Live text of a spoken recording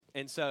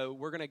And so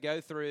we're going to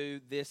go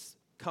through this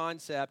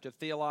concept of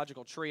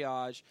theological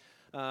triage.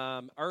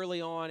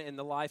 Early on in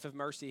the life of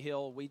Mercy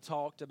Hill, we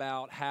talked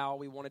about how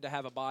we wanted to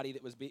have a body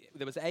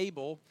that was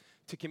able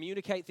to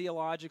communicate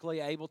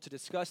theologically, able to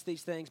discuss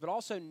these things, but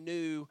also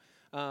knew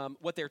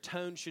what their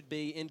tone should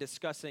be in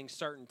discussing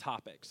certain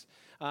topics.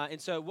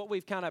 And so what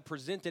we've kind of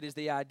presented is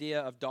the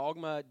idea of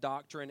dogma,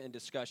 doctrine, and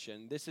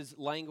discussion. This is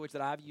language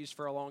that I've used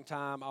for a long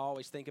time. I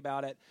always think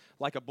about it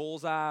like a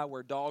bullseye,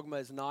 where dogma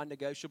is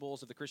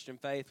non-negotiables of the Christian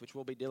faith, which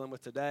we'll be dealing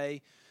with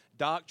today.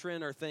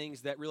 Doctrine are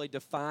things that really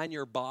define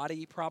your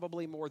body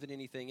probably more than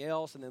anything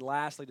else. And then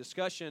lastly,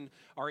 discussion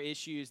are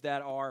issues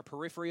that are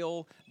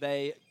peripheral.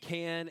 They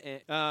can,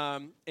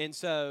 and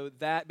so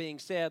that being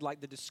said,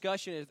 like the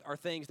discussion are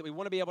things that we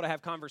want to be able to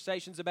have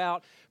conversations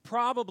about,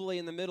 probably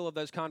in the middle of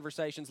those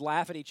conversations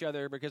laugh at each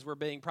other because we're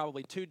being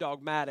probably too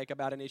dogmatic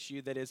about an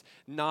issue that is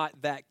not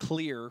that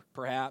clear,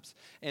 perhaps,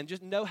 and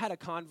just know how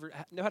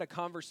to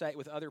conversate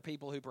with other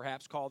people who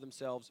perhaps call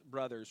themselves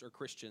brothers or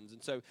Christians.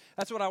 And so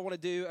that's what I want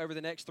to do over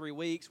the next 3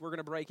 weeks. We're going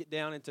to break it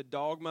down into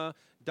dogma,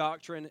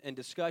 doctrine, and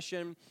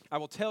discussion. I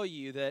will tell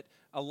you that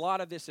a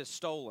lot of this is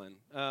stolen,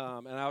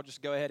 and I'll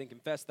just go ahead and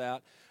confess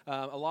that.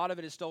 A lot of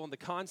it is stolen. The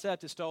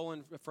concept is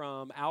stolen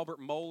from Albert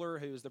Mohler,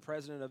 who is the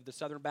president of the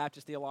Southern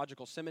Baptist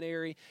Theological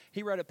Seminary.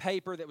 He wrote a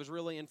paper that was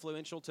really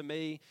influential to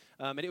me,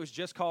 and it was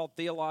just called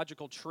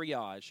Theological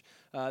Triage.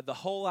 The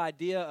whole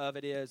idea of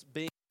it is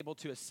being able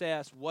to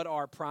assess what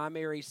are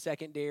primary,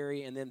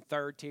 secondary, and then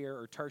third tier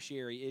or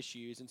tertiary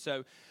issues. And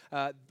so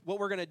what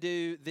we're going to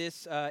do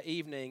this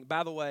evening,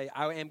 by the way,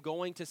 I am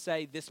going to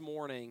say this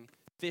morning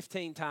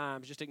 15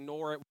 times, just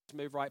ignore it, just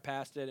move right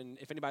past it, and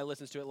if anybody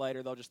listens to it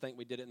later, they'll just think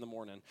we did it in the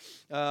morning.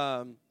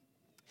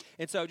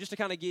 And so just to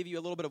kind of give you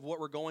a little bit of what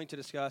we're going to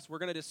discuss, we're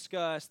going to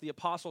discuss the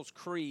Apostles'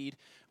 Creed,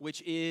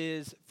 which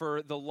is,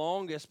 for the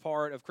longest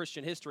part of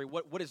Christian history,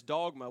 what is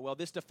dogma? Well,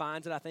 this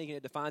defines it, I think, and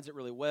it defines it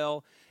really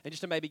well. And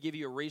just to maybe give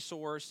you a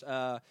resource,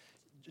 Al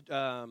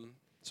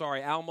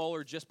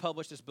Mohler just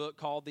published this book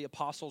called The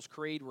Apostles'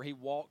 Creed, where he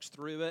walks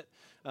through it.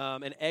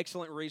 An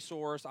excellent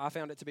resource. I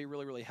found it to be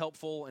really, really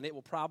helpful, and it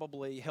will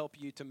probably help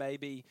you to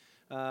maybe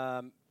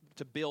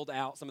to build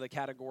out some of the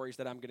categories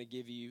that I'm going to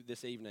give you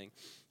this evening.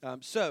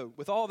 So,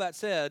 with all that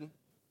said,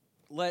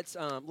 let's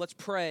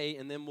pray,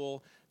 and then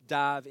we'll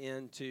dive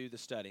into the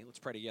study. Let's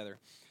pray together.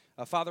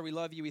 Father, we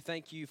love you. We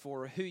thank you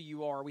for who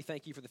you are. We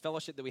thank you for the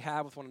fellowship that we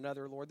have with one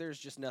another. Lord, there's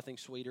just nothing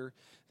sweeter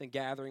than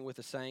gathering with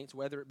the saints,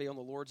 whether it be on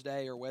the Lord's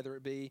Day or whether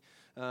it be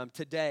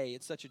today.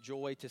 It's such a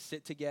joy to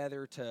sit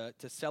together,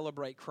 to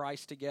celebrate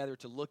Christ together,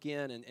 to look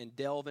in and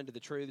delve into the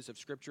truths of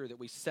Scripture that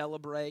we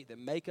celebrate, that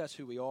make us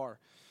who we are.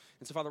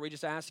 And so, Father, we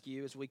just ask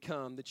you as we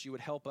come that you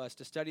would help us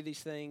to study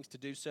these things, to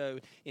do so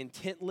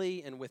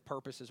intently and with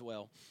purpose as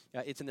well.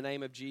 It's in the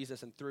name of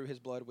Jesus and through his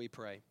blood we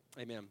pray.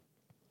 Amen.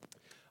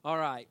 All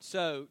right,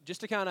 so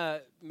just to kind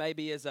of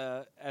maybe as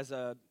a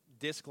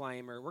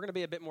disclaimer, we're going to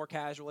be a bit more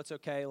casual. It's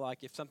okay,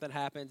 like if something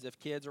happens, if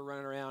kids are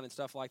running around and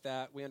stuff like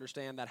that, we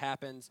understand that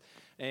happens.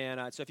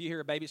 And so if you hear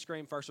a baby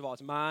scream, first of all,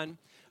 it's mine.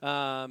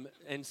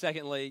 And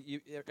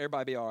secondly,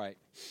 everybody be all right.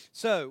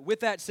 So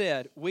with that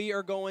said, we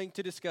are going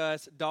to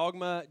discuss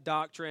dogma,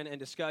 doctrine, and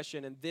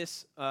discussion. And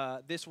this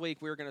week,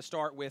 we're going to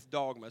start with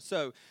dogma.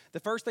 So the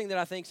first thing that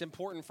I think is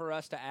important for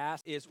us to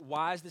ask is,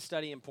 why is this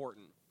study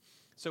important?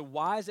 So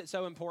why is it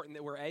so important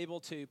that we're able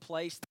to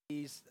place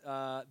these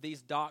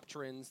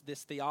doctrines,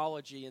 this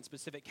theology in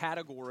specific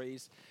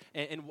categories,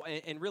 and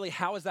really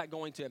how is that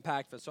going to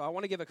impact us? So I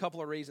want to give a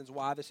couple of reasons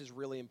why this is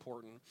really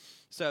important.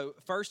 So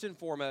first and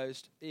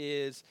foremost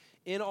is,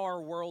 in our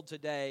world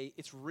today,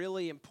 it's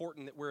really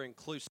important that we're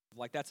inclusive.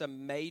 Like that's a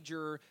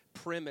major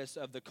premise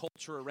of the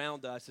culture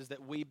around us, is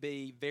that we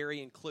be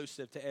very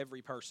inclusive to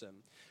every person.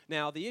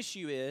 Now, the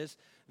issue is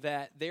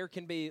that there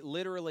can be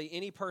literally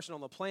any person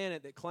on the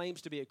planet that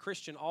claims to be a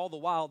Christian, all the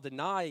while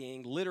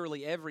denying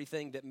literally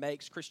everything that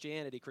makes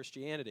Christianity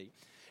Christianity.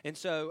 And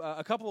so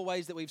a couple of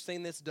ways that we've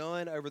seen this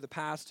done over the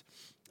past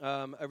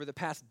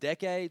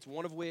decades,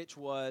 one of which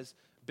was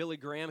Billy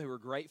Graham, who we're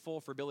grateful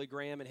for Billy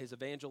Graham and his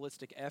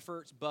evangelistic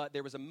efforts. But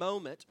there was a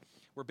moment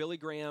where Billy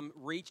Graham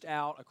reached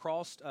out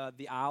across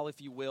the aisle,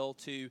 if you will,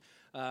 to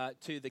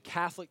the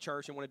Catholic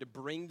Church and wanted to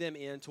bring them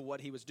into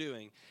what he was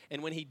doing.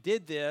 And when he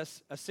did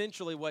this,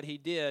 essentially what he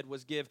did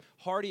was give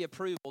hearty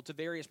approval to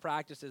various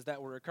practices that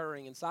were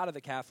occurring inside of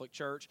the Catholic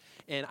Church.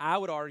 And I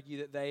would argue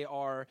that they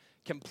are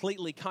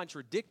completely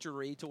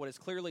contradictory to what is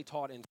clearly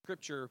taught in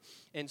Scripture.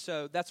 And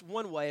so that's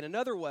one way. And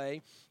another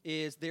way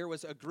is there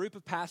was a group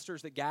of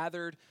pastors that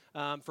gathered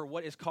for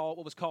what was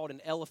called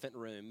an elephant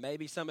room.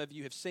 Maybe some of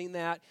you have seen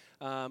that,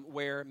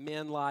 where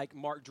men like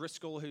Mark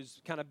Driscoll, who's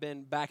kind of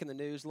been back in the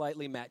news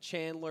lately, Matt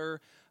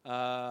Chandler,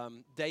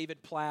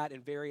 David Platt,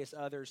 and various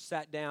others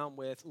sat down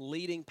with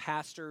leading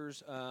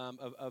pastors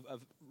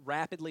of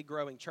rapidly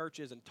growing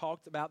churches and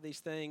talked about these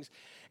things.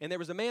 And there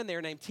was a man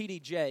there named T.D.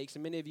 Jakes,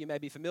 and many of you may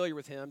be familiar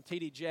with him.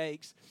 T.D.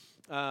 Jakes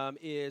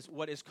is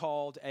what is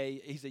called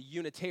he's a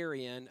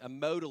Unitarian, a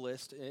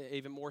modalist,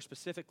 even more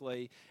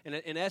specifically. And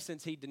in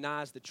essence, he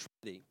denies the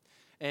Trinity.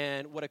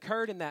 And what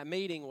occurred in that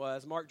meeting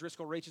was Mark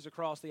Driscoll reaches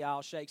across the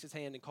aisle, shakes his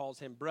hand, and calls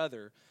him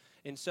brother.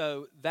 And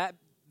so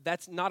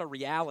that's not a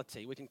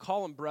reality. We can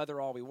call them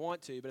brother all we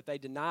want to, but if they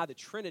deny the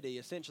Trinity,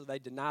 essentially they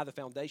deny the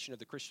foundation of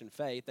the Christian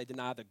faith. They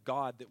deny the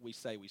God that we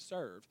say we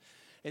serve.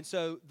 And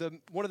so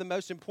one of the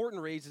most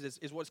important reasons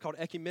is what's called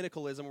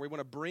ecumenicalism, where we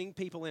want to bring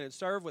people in and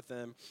serve with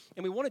them.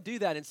 And we want to do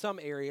that in some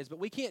areas, but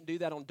we can't do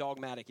that on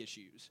dogmatic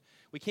issues.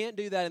 We can't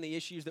do that in the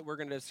issues that we're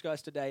going to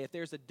discuss today. If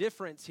there's a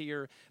difference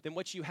here, then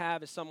what you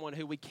have is someone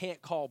who we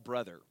can't call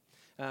brother.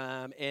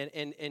 And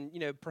you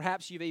know,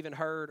 perhaps you've even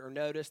heard or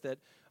noticed that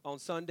on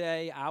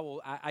Sunday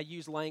I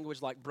use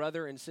language like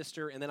brother and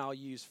sister, and then I'll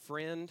use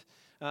friend.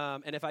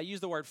 And if I use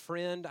the word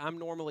friend, I'm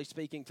normally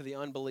speaking to the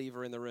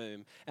unbeliever in the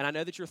room. And I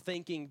know that you're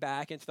thinking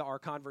back into our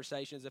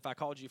conversations. If I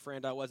called you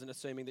friend, I wasn't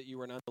assuming that you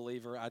were an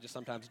unbeliever. I just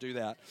sometimes do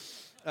that.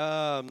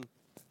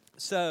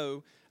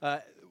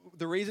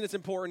 The reason it's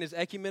important is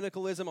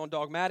ecumenicalism on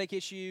dogmatic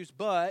issues,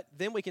 but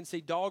then we can see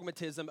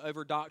dogmatism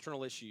over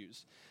doctrinal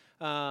issues.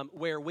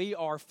 Where we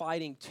are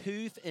fighting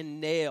tooth and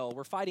nail.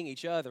 We're fighting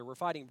each other. We're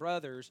fighting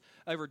brothers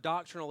over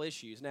doctrinal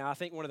issues. Now, I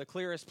think one of the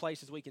clearest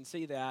places we can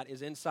see that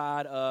is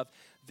inside of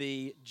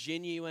the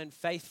genuine,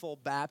 faithful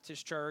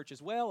Baptist church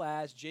as well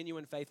as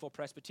genuine, faithful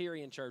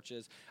Presbyterian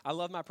churches. I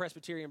love my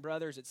Presbyterian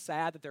brothers. It's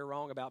sad that they're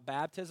wrong about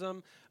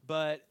baptism,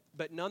 but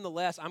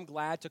nonetheless, I'm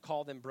glad to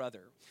call them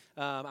brother.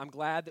 I'm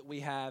glad that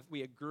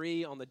we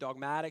agree on the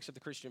dogmatics of the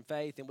Christian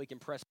faith, and we can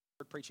press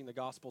preaching the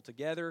gospel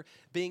together.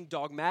 Being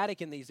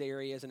dogmatic in these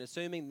areas and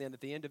assuming then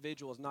that the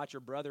individual is not your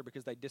brother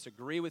because they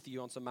disagree with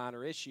you on some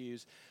minor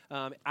issues,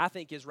 I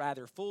think is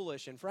rather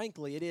foolish, and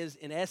frankly, it is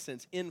in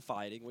essence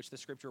infighting, which the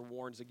Scripture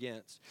warns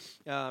against.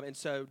 And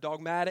so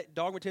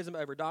dogmatism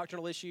over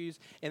doctrinal issues,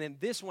 and then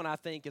this one I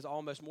think is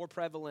almost more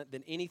prevalent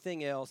than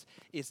anything else,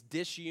 is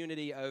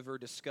disunity over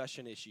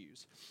discussion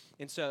issues.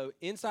 And so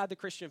inside the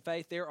Christian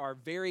faith, there are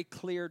very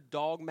clear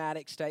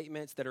dogmatic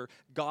statements that are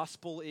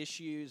gospel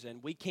issues,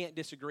 and we can't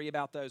disagree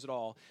about those at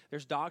all.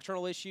 There's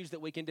doctrinal issues that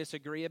we can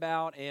disagree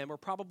about, and we're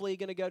probably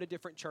going to go to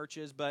different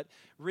churches, but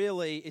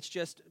really it's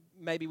just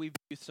maybe we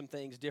view some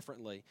things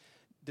differently.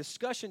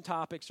 Discussion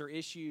topics are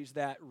issues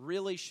that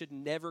really should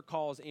never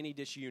cause any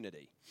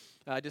disunity.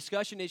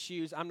 Discussion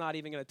issues I'm not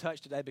even going to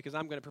touch today because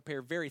I'm going to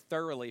prepare very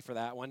thoroughly for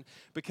that one,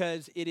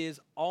 because it is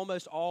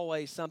almost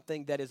always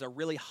something that is a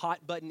really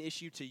hot button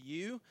issue to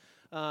you,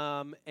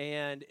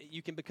 and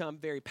you can become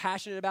very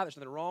passionate about it. There's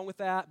nothing wrong with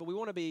that, but we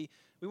want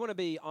to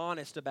be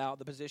honest about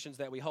the positions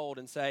that we hold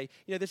and say,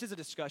 you know, this is a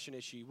discussion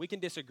issue. We can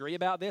disagree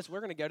about this.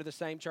 We're going to go to the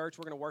same church.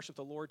 We're going to worship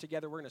the Lord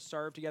together. We're going to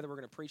serve together. We're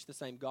going to preach the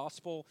same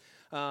gospel,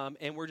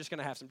 and we're just going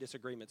to have some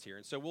disagreements here.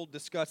 And so we'll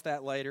discuss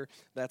that later.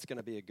 That's going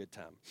to be a good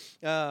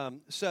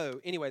time.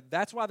 So anyway,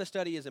 that's why the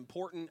study is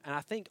important, and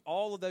I think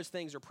all of those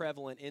things are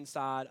prevalent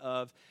inside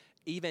of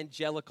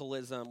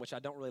evangelicalism, which I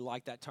don't really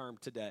like that term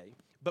today.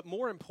 But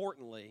more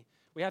importantly,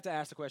 we have to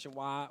ask the question,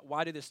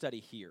 why do this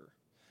study here?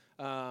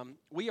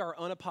 We are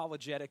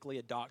unapologetically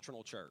a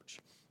doctrinal church.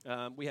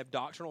 We have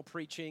doctrinal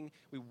preaching.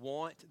 We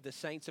want the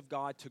saints of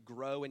God to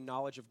grow in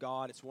knowledge of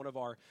God. It's one of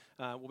our,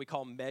 what we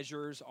call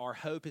measures. Our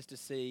hope is to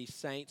see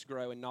saints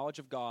grow in knowledge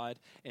of God,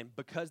 and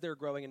because they're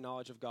growing in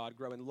knowledge of God,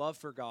 grow in love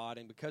for God,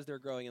 and because they're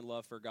growing in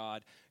love for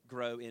God,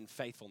 grow in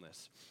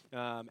faithfulness.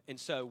 And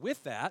so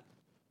with that,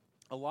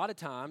 a lot of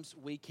times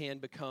we can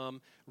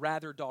become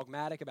rather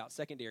dogmatic about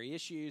secondary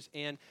issues,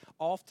 and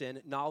often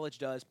knowledge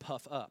does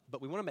puff up.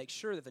 But we want to make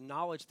sure that the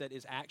knowledge that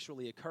is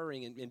actually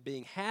occurring and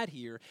being had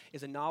here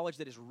is a knowledge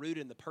that is rooted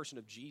in the person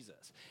of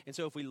Jesus. And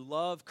so if we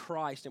love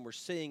Christ and we're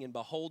seeing and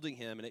beholding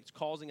Him, and it's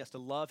causing us to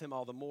love Him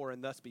all the more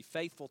and thus be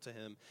faithful to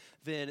Him,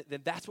 then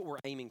that's what we're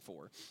aiming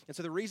for. And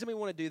so the reason we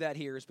want to do that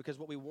here is because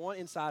what we want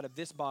inside of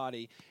this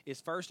body is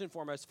first and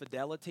foremost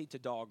fidelity to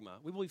dogma.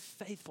 We will be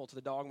faithful to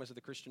the dogmas of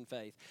the Christian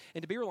faith.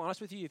 And to be real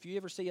honest with you, if you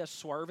ever see us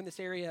swerve in this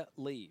area,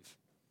 leave.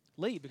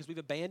 Leave, because we've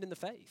abandoned the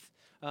faith.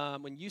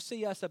 When you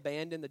see us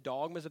abandon the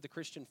dogmas of the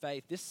Christian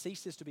faith, this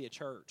ceases to be a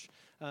church.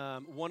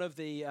 One of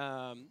the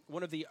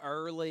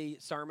early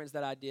sermons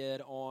that I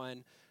did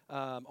on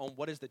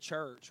what is the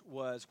church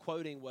was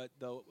quoting what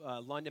the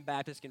London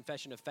Baptist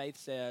Confession of Faith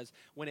says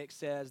when it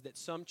says that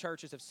some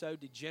churches have so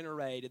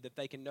degenerated that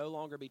they can no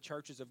longer be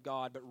churches of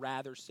God, but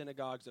rather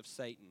synagogues of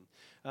Satan.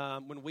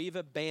 When we've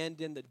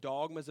abandoned the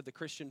dogmas of the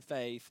Christian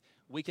faith,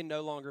 we can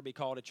no longer be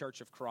called a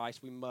church of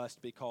Christ. We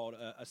must be called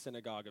a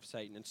synagogue of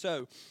Satan. And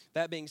so,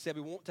 that being said,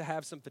 we want to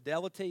have some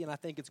fidelity, and I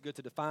think it's good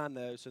to define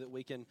those so that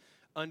we can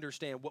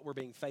understand what we're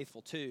being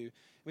faithful to.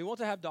 We want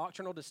to have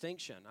doctrinal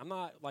distinction.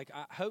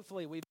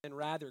 Hopefully we've been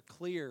rather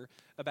clear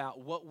about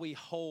what we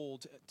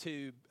hold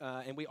to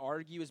and we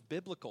argue is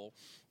biblical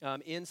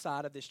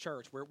inside of this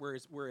church. We're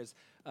as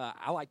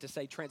I like to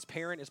say,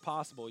 transparent as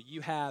possible.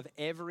 You have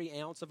every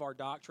ounce of our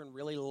doctrine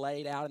really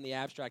laid out in the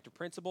abstract of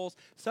principles.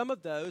 Some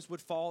of those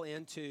would fall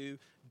on to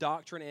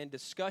doctrine and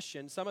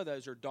discussion, some of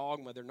those are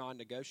dogma, they're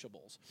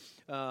non-negotiables.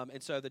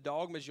 And so the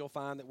dogmas you'll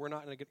find that we're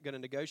not going to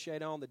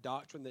negotiate on, the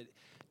doctrine that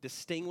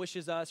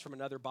distinguishes us from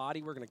another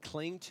body we're going to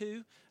cling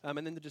to, and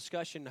then the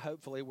discussion,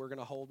 hopefully, we're going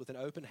to hold with an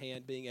open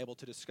hand, being able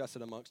to discuss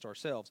it amongst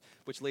ourselves,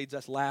 which leads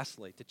us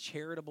lastly to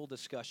charitable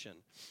discussion.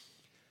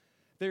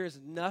 There is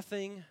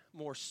nothing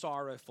more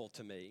sorrowful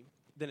to me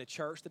than a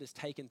church that has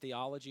taken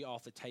theology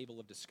off the table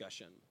of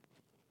discussion.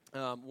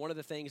 One of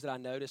the things that I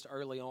noticed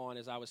early on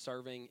as I was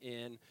serving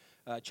in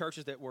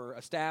churches that were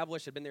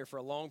established, had been there for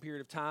a long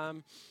period of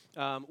time,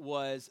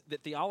 was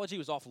that theology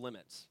was off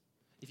limits.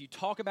 If you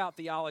talk about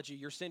theology,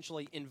 you're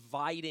essentially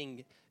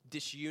inviting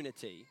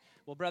disunity.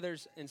 Well,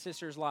 brothers and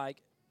sisters,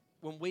 like,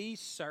 when we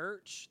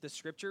search the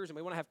scriptures and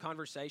we want to have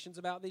conversations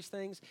about these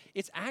things,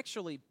 it's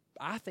actually,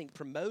 I think,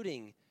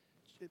 promoting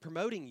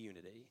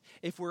unity.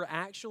 If we're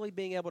actually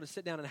being able to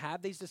sit down and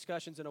have these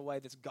discussions in a way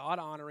that's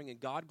God-honoring and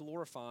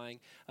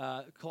God-glorifying,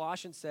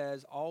 Colossians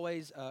says,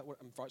 always,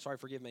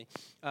 forgive me,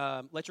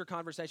 let your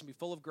conversation be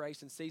full of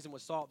grace and seasoned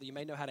with salt, that you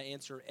may know how to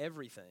answer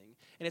everything.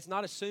 And it's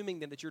not assuming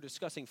then that you're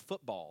discussing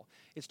football.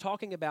 It's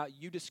talking about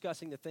you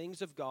discussing the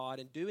things of God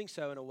and doing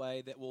so in a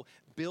way that will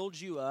build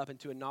you up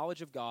into a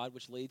knowledge of God,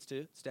 which leads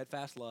to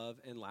steadfast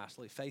love and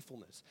lastly,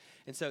 faithfulness.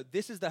 And so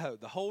this is the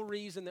hope. The whole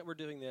reason that we're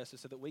doing this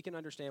is so that we can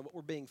understand what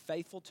we're being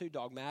faithful to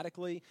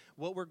dogmatically,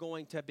 what we're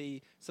going to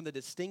be, some of the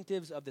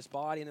distinctives of this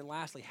body, and then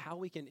lastly, how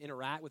we can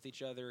interact with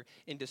each other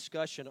in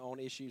discussion on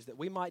issues that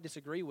we might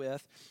disagree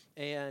with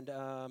and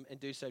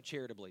do so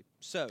charitably.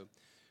 So,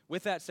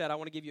 with that said, I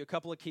want to give you a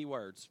couple of key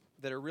words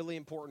that are really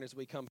important as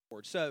we come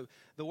forward. So,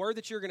 the word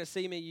that you're going to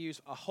see me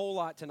use a whole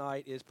lot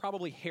tonight is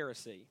probably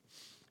heresy.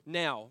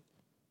 Now,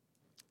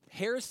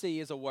 heresy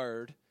is a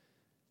word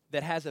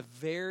that has a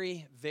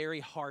very,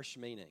 very harsh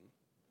meaning.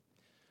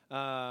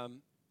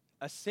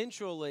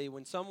 Essentially,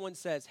 when someone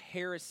says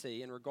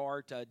heresy in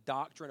regard to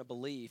doctrine of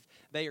belief,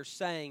 they are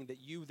saying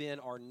that you then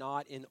are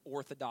not in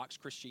Orthodox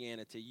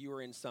Christianity. You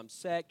are in some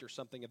sect or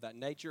something of that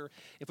nature.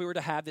 If we were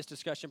to have this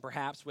discussion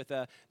perhaps with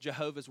a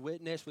Jehovah's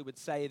Witness, we would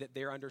say that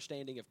their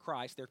understanding of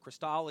Christ, their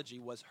Christology,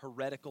 was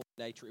heretical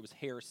in nature. It was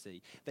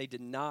heresy. They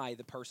deny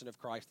the person of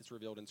Christ that's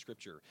revealed in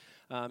Scripture.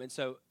 And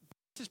so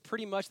this is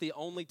pretty much the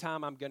only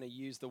time I'm going to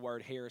use the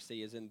word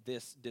heresy is in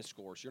this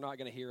discourse. You're not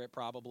going to hear it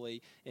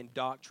probably in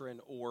doctrine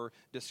or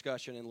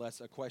discussion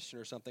unless a question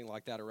or something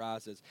like that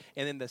arises.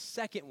 And then the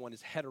second one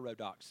is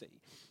heterodoxy.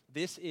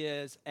 This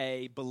is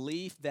a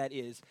belief that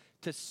is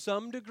to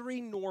some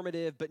degree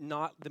normative, but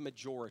not the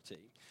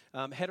majority.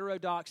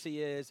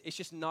 Heterodoxy is, it's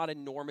just not a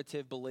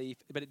normative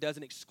belief, but it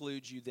doesn't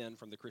exclude you then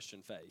from the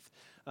Christian faith.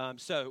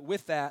 So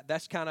with that,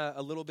 that's kind of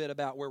a little bit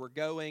about where we're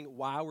going,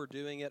 why we're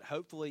doing it.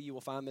 Hopefully you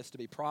will find this to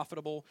be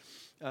profitable.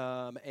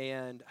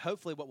 And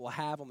hopefully what we'll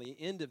have on the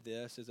end of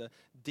this is a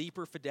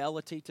deeper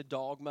fidelity to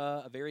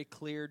dogma, a very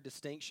clear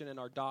distinction in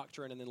our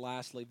doctrine, and then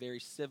lastly, very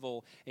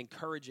civil,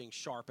 encouraging,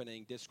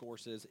 sharpening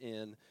discourses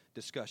in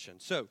discussion.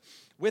 So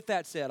with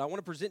that said, I want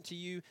to present to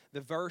you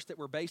the verse that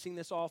we're basing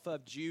this off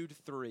of, Jude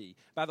 3.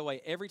 By the way,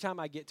 every time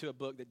I get to a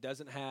book that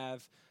doesn't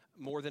have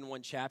more than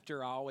one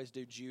chapter, I always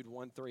do Jude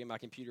 1-3, and my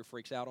computer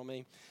freaks out on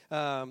me.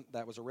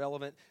 That was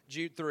irrelevant.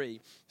 Jude 3.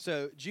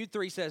 So Jude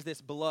 3 says this,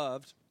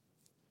 beloved,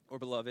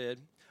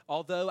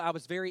 although I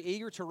was very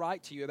eager to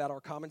write to you about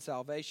our common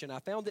salvation, I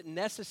found it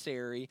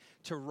necessary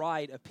to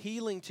write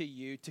appealing to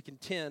you to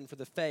contend for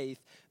the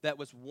faith that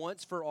was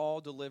once for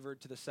all delivered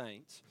to the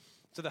saints.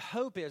 So the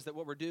hope is that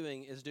what we're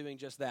doing is doing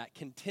just that,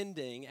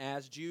 contending,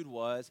 as Jude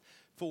was,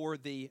 for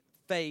the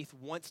faith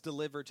once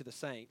delivered to the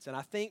saints. And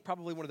I think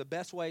probably one of the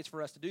best ways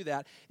for us to do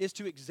that is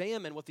to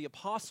examine what the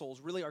apostles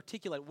really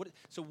articulate.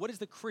 So what is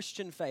the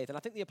Christian faith? And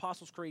I think the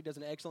Apostles' Creed does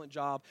an excellent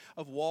job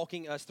of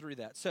walking us through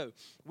that. So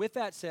with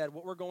that said,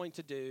 what we're going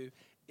to do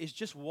is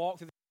just walk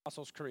through the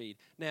Apostles' Creed.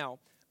 Now,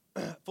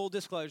 full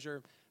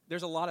disclosure,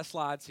 there's a lot of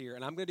slides here,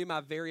 and I'm going to do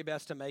my very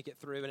best to make it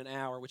through in an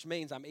hour, which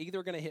means I'm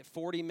either going to hit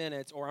 40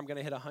 minutes or I'm going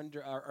to hit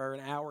 100 or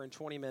an hour and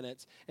 20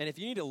 minutes. And if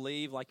you need to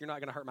leave, like, you're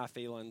not going to hurt my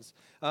feelings.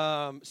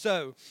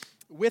 So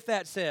with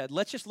that said,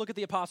 let's just look at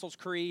the Apostles'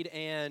 Creed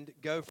and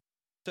go.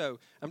 So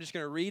I'm just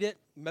going to read it.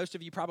 Most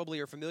of you probably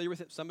are familiar with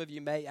it. Some of you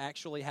may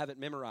actually have it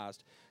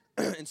memorized.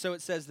 And so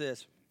it says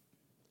this: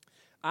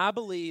 I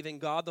believe in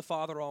God the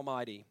Father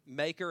Almighty,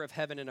 maker of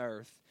heaven and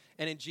earth,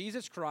 and in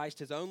Jesus Christ,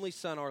 his only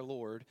Son, our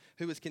Lord,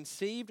 who was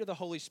conceived of the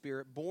Holy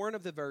Spirit, born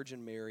of the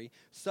Virgin Mary,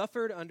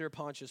 suffered under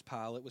Pontius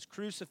Pilate, was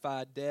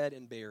crucified, dead,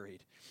 and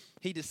buried.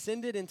 He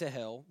descended into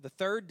hell. The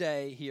third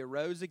day he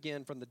arose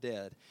again from the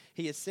dead.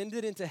 He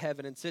ascended into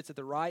heaven and sits at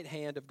the right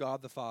hand of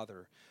God the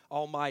Father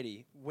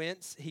Almighty,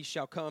 whence he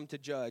shall come to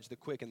judge the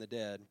quick and the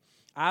dead.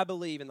 I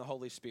believe in the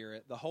Holy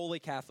Spirit, the Holy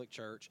Catholic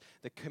Church,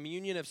 the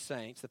communion of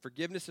saints, the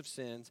forgiveness of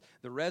sins,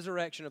 the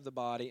resurrection of the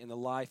body, and the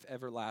life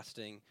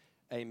everlasting.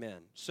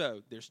 Amen.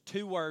 So there's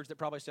two words that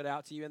probably stood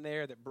out to you in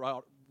there that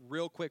brought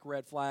real quick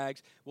red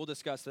flags. We'll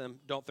discuss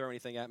them. Don't throw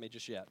anything at me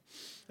just yet.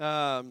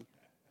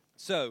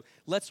 So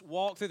let's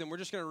walk through them. We're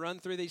just going to run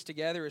through these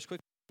together as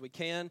quickly as we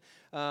can.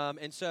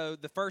 And so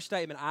the first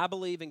statement, I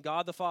believe in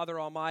God the Father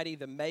Almighty,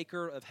 the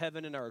maker of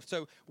heaven and earth.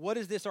 So what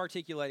is this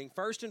articulating?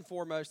 First and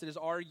foremost, it is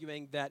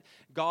arguing that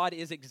God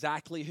is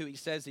exactly who he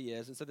says he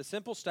is. And so the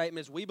simple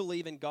statement is we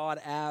believe in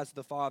God as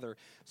the Father.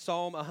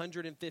 Psalm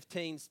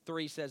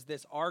 115:3 says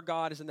this, our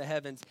God is in the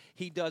heavens.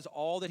 He does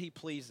all that he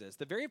pleases.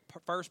 The very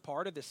first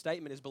part of this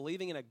statement is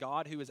believing in a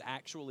God who is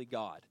actually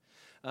God.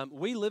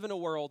 We live in a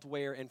world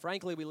where, and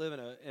frankly, we live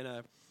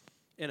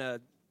in a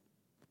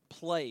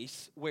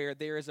place where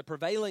there is a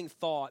prevailing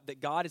thought that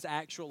God is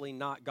actually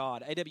not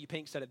God. A.W.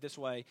 Pink said it this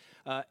way,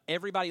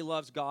 everybody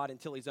loves God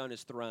until he's on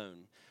his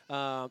throne.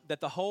 That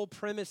the whole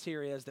premise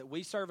here is that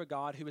we serve a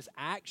God who is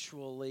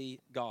actually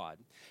God.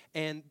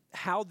 And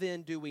how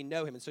then do we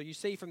know him? And so you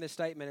see from this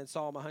statement in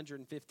Psalm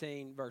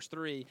 115, verse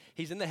 3,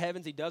 he's in the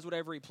heavens, he does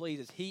whatever he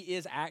pleases. He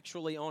is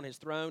actually on his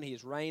throne, he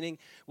is reigning.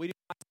 We do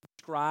not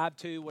subscribe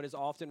to what is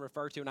often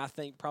referred to, and I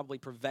think probably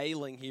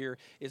prevailing here,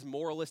 is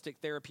moralistic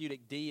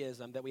therapeutic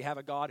deism, that we have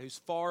a God who's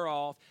far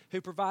off,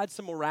 who provides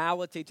some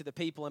morality to the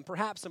people and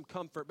perhaps some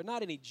comfort, but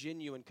not any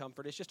genuine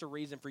comfort. It's just a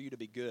reason for you to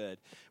be good.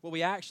 What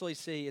we actually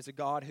see is a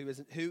God who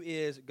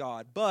is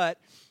God. But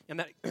in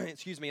that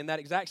in that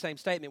exact same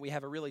statement, we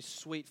have a really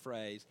sweet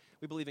phrase.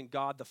 We believe in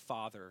God the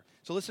Father.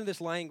 So listen to this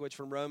language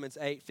from Romans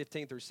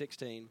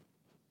 8:15-16.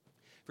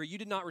 For you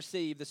did not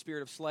receive the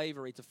spirit of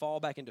slavery to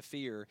fall back into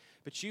fear,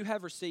 but you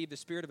have received the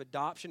spirit of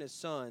adoption as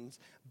sons,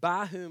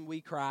 by whom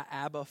we cry,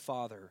 Abba,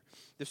 Father.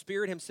 The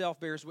Spirit himself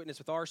bears witness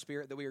with our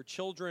spirit that we are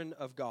children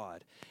of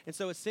God. And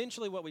so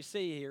essentially what we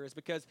see here is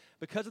because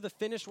of the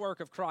finished work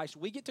of Christ,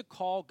 we get to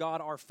call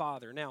God our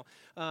Father. Now,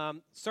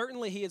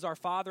 certainly he is our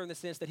Father in the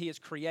sense that he is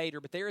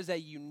creator, but there is a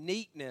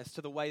uniqueness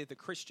to the way that the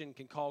Christian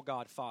can call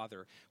God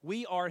Father.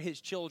 We are his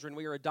children.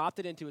 We are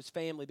adopted into his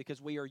family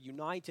because we are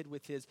united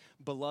with his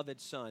beloved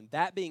Son.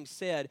 That being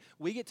said,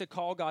 we get to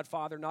call God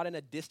Father not in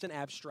a distant,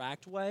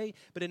 abstract way,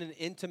 but in an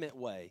intimate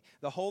way.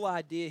 The whole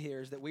idea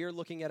here is that we are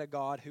looking at a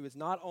God who is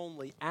not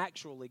only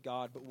actually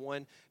God, but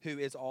one who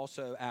is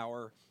also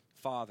our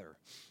Father.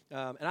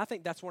 And I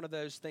think that's one of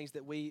those things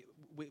that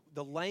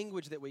the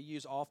language that we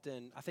use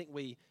often, I think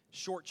we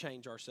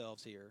shortchange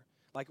ourselves here.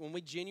 Like when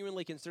we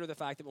genuinely consider the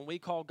fact that when we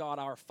call God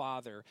our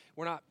Father,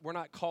 we're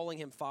not calling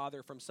him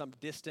Father from some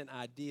distant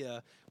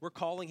idea. We're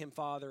calling him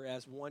Father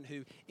as one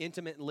who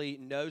intimately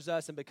knows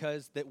us, and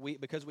because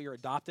we are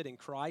adopted in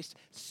Christ,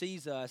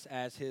 sees us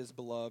as his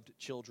beloved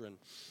children.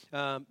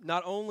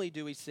 Not only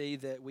do we see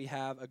that we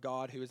have a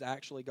God who is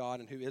actually God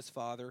and who is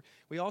Father,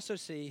 we also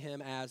see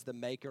him as the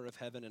maker of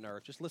heaven and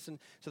earth. Just listen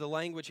to the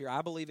language here.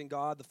 I believe in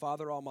God, the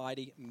Father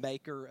Almighty,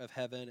 maker of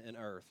heaven and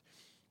earth.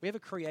 We have a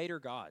creator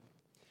God.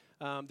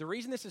 The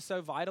reason this is so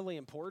vitally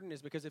important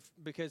is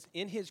because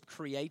in his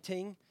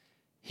creating,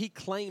 he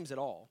claims it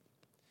all.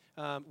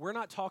 We're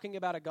not talking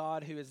about a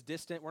God who is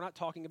distant. We're not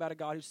talking about a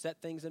God who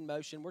set things in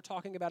motion. We're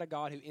talking about a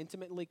God who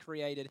intimately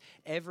created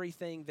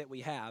everything that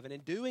we have. And in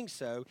doing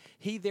so,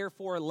 he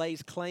therefore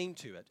lays claim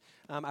to it.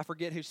 I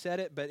forget who said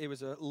it, but it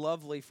was a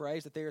lovely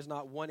phrase that there is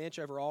not 1 inch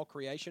over all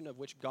creation of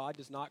which God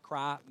does not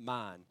cry,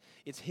 mine.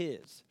 It's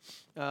his.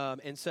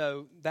 And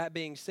so that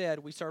being said,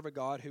 we serve a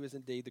God who is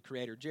indeed the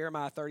creator.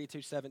 Jeremiah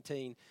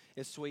 32:17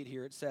 is sweet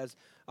here. It says,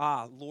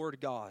 Lord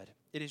God,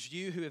 it is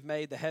you who have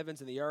made the heavens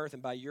and the earth,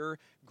 and by your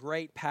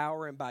great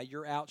power and by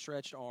your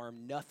outstretched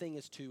arm, nothing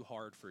is too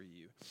hard for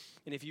you.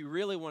 And if you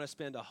really want to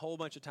spend a whole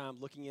bunch of time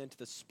looking into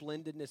the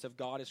splendidness of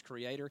God as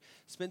creator,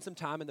 spend some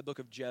time in the book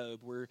of Job,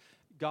 where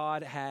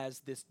God has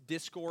this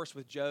discourse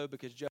with Job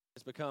because Job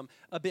has become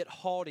a bit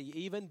haughty.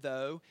 Even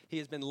though he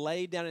has been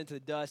laid down into the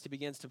dust, he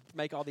begins to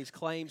make all these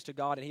claims to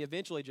God, and he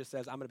eventually just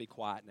says, I'm going to be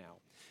quiet now.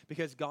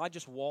 Because God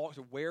just walks,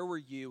 where were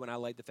you when I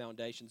laid the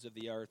foundations of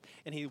the earth?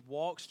 And he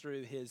walks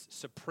through his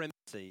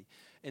supremacy.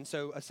 And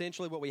so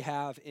essentially what we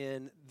have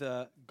in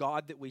the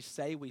God that we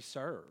say we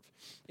serve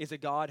is a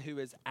God who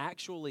is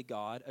actually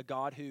God, a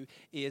God who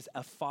is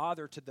a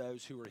father to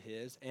those who are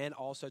his and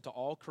also to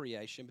all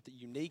creation, but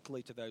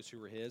uniquely to those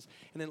who are his.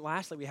 And then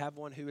lastly, we have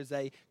one who is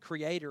a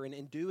creator, and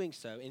in doing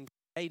so, in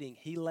creating,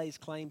 he lays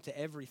claim to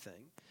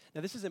everything.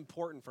 Now, this is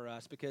important for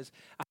us because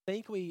I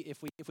think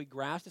if we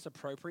grasp this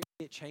appropriately,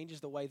 it changes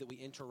the way that we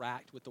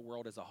interact with the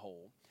world as a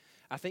whole.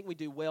 I think we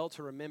do well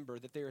to remember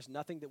that there is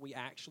nothing that we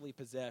actually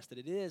possess, that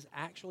it is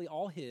actually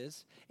all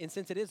his, and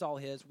since it is all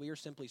his, we are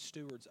simply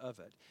stewards of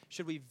it.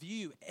 Should we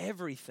view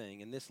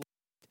everything in this light,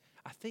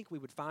 I think we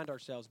would find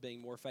ourselves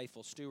being more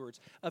faithful stewards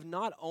of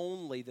not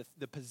only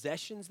the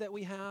possessions that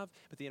we have,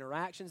 but the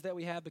interactions that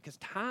we have, because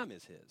time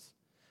is his.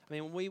 I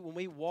mean, when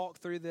we walk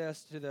through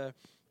this to the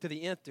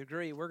nth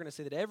degree, we're going to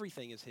see that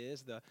everything is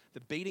his. The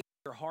beating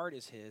of your heart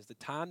is his. The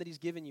time that he's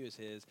given you is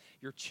his.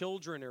 Your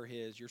children are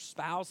his. Your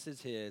spouse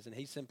is his. And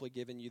he's simply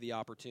given you the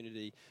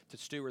opportunity to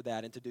steward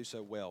that and to do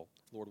so well,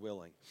 Lord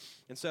willing.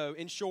 And so,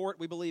 in short,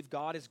 we believe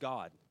God is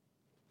God.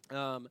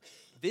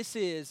 This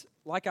is,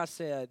 like I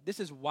said, this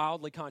is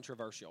wildly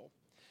controversial.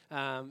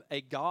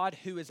 A God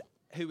who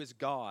is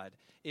God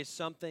is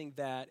something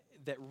that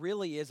that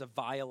really is a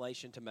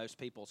violation to most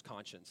people's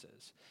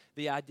consciences.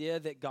 The idea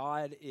that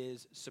God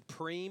is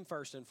supreme,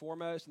 first and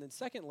foremost, and then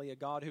secondly, a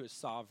God who is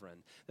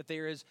sovereign, that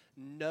there's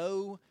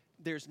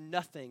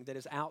nothing that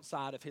is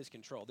outside of his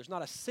control. There's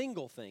not a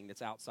single thing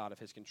that's outside of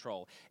his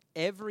control.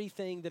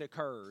 Everything that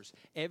occurs,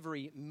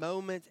 every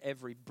moment,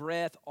 every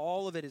breath,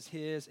 all of it is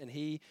his, and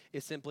he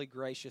is simply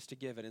gracious to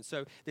give it. And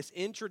so this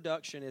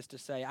introduction is to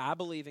say, I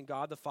believe in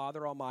God the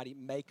Father Almighty,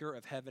 maker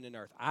of heaven and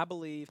earth. I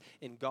believe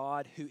in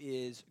God, who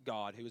is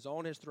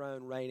on his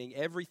throne reigning.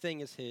 Everything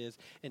is his,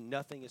 and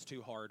nothing is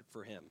too hard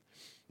for him.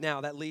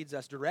 Now, that leads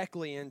us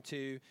directly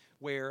into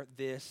where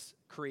this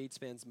creed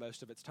spends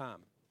most of its time.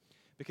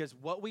 Because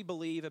what we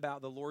believe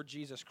about the Lord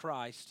Jesus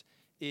Christ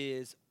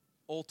is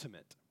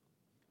ultimate.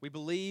 We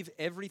believe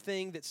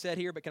everything that's said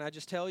here, but can I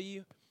just tell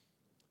you,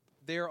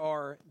 there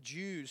are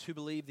Jews who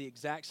believe the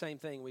exact same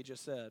thing we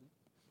just said.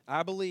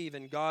 I believe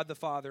in God the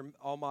Father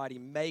Almighty,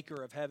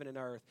 maker of heaven and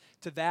earth.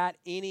 To that,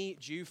 any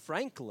Jew,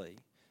 frankly,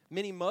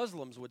 many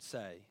Muslims would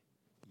say,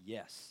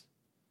 yes.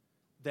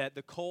 That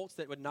the cults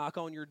that would knock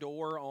on your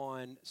door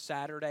on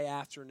Saturday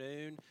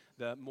afternoon,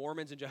 the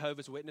Mormons and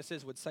Jehovah's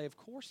Witnesses would say, of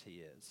course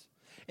he is.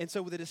 And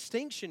so the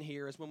distinction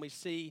here is when we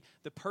see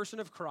the person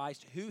of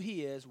Christ, who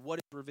he is, what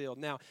is revealed.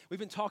 Now, we've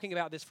been talking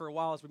about this for a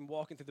while as we've been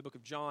walking through the book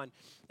of John,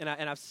 and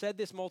I've said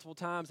this multiple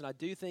times, and I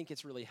do think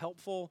it's really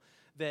helpful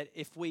that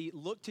if we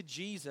look to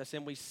Jesus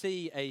and we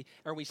see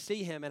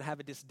him and have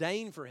a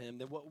disdain for him,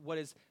 then what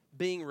is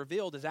being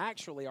revealed is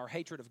actually our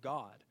hatred of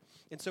God.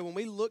 And so when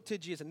we look to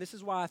Jesus, and this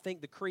is why I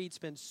think the creed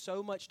spends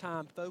so much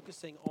time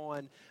focusing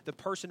on the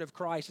person of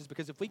Christ, is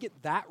because if we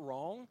get that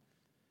wrong,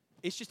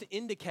 it's just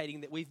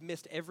indicating that we've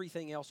missed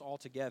everything else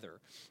altogether.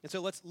 And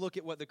so let's look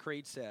at what the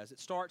creed says. It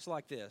starts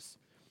like this: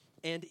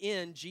 and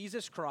in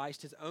Jesus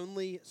Christ, his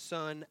only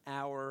Son,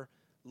 our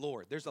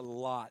Lord. There's a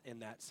lot in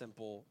that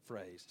simple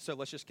phrase. So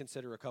let's just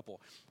consider a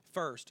couple.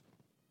 First,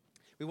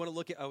 we want to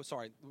look at,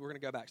 we're going to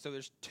go back. So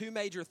there's two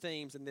major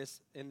themes in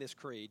this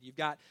creed. You've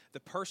got the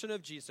person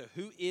of Jesus. So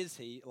who is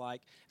he?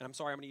 I'm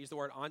going to use the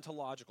word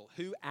ontological.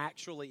 Who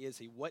actually is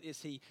he? What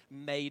is he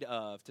made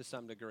of to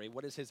some degree?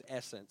 What is his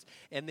essence?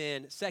 And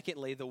then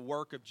secondly, the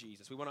work of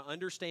Jesus. We want to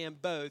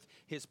understand both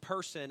his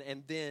person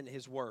and then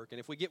his work. And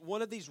if we get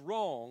one of these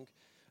wrong,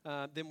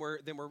 then we're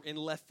in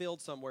left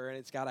field somewhere, and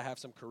it's got to have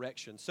some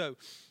correction. So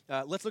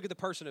let's look at the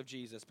person of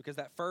Jesus, because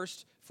that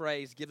first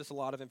phrase gives us a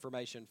lot of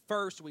information.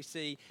 First, we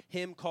see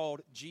him called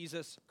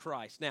Jesus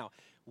Christ. Now,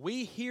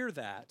 we hear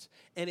that,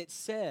 and it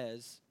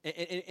says,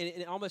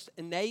 and almost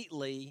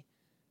innately,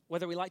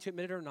 whether we like to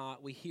admit it or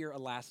not, we hear a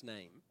last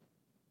name.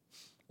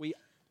 We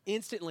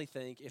instantly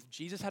think if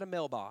Jesus had a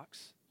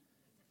mailbox,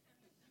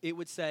 it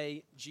would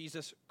say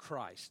Jesus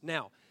Christ.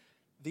 Now,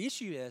 the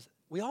issue is,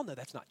 we all know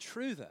that's not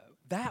true, though.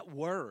 That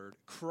word,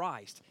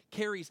 Christ,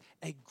 carries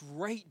a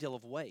great deal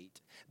of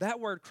weight. That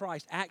word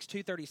Christ, Acts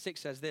 2:36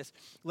 says this: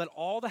 let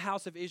all the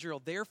house of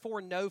Israel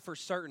therefore know for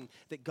certain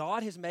that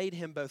God has made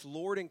him both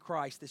Lord and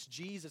Christ, this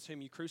Jesus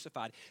whom you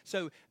crucified.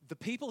 So the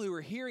people who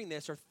are hearing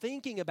this are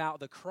thinking about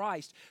the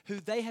Christ who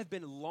they have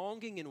been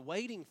longing and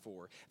waiting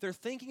for. They're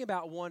thinking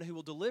about one who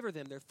will deliver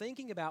them. They're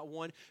thinking about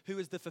one who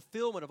is the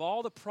fulfillment of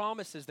all the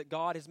promises that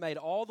God has made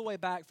all the way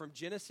back from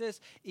Genesis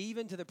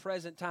even to the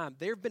present time.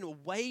 They've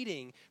been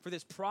waiting for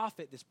this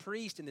prophet, this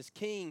priest, and this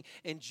king,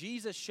 and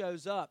Jesus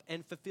shows up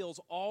and fulfills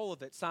all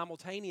of it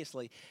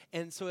simultaneously.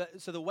 And so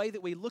the way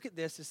that we look at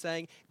this is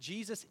saying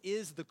Jesus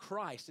is the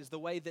Christ, is the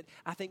way that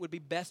I think would be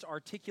best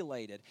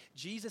articulated.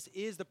 Jesus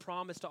is the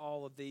promise to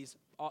all of these.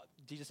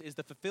 Jesus is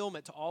the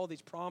fulfillment to all of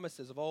these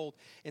promises of old,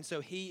 and so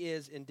he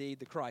is indeed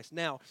the Christ.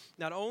 Now,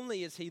 not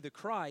only is he the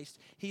Christ,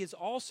 he is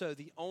also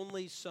the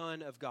only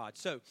Son of God.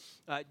 So,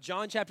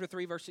 John chapter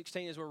 3, verse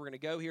 16 is where we're going to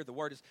go here. The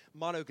word is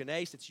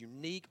monogenes. It's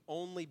unique,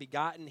 only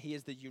begotten. He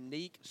is the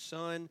unique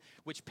Son,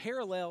 which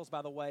parallels,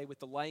 by the way, with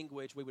the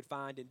language we would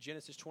find in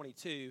Genesis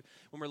 22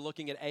 when we're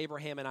looking at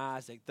Abraham and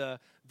Isaac, the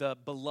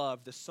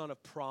beloved, the son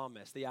of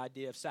promise. The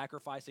idea of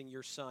sacrificing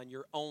your son,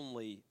 your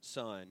only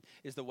son,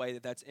 is the way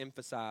that that's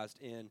emphasized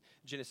in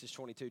Genesis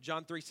 22.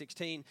 John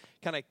 3:16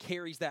 kind of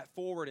carries that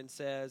forward and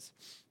says,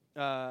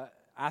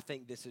 I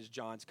think this is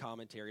John's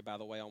commentary, by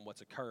the way, on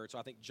what's occurred. So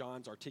I think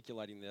John's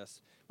articulating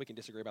this. We can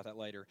disagree about that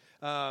later.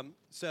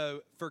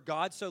 So, for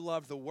God so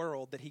loved the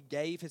world that he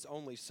gave his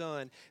only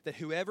Son, that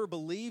whoever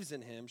believes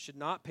in him should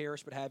not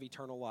perish but have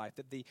eternal life.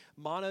 That the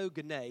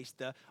monogenes,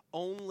 the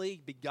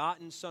only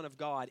begotten Son of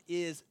God,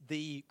 is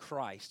the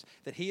Christ.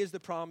 That he is the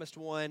promised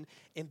one.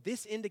 And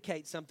this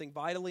indicates something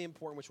vitally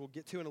important, which we'll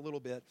get to in a little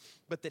bit,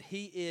 but that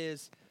he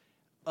is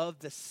of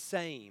the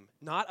same,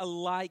 not a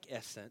like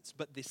essence,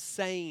 but the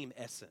same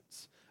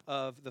essence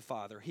of the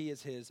Father. He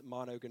is his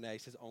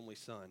monogenes, his only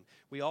Son.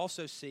 We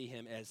also see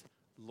him as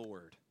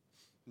Lord.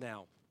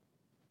 Now,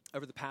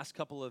 over the past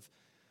couple of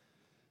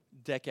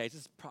decades,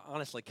 this is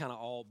honestly kind of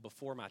all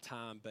before my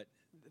time, but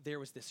there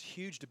was this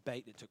huge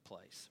debate that took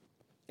place.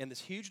 And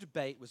this huge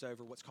debate was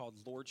over what's called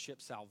lordship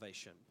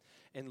salvation.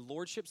 And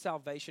lordship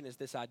salvation is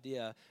this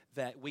idea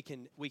that we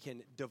can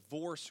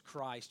divorce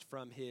Christ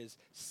from his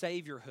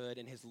saviorhood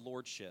and his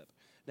lordship.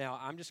 Now,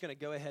 I'm just going to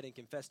go ahead and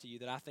confess to you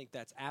that I think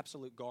that's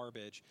absolute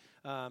garbage.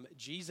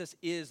 Jesus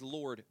is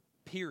Lord,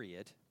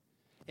 period,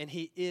 and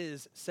he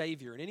is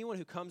Savior. And anyone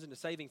who comes into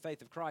saving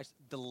faith of Christ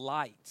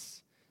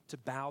delights to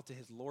bow to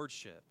his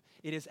lordship.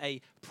 It is a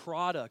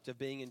product of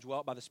being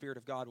indwelt by the Spirit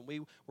of God. When we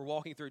were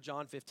walking through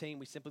John 15,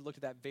 we simply looked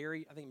at that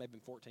I think it may have been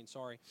 14,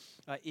 sorry.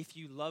 If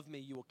you love me,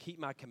 you will keep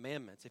my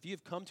commandments. If you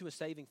have come to a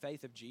saving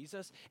faith of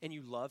Jesus and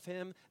you love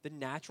him, the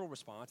natural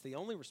response, the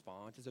only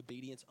response, is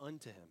obedience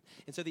unto him.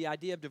 And so the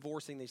idea of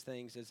divorcing these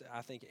things is,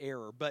 I think,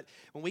 error. But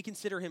when we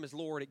consider him as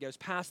Lord, it goes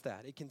past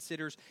that. It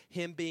considers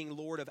him being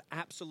Lord of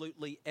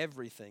absolutely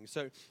everything.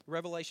 So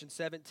Revelation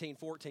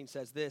 17:14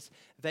 says this,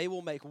 they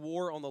will make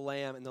war on the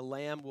Lamb, and the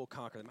Lamb will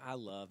conquer them. I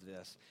love this.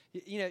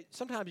 You know,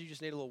 sometimes you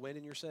just need a little wind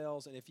in your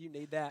sails, and if you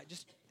need that,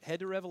 just head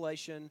to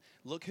Revelation,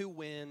 look who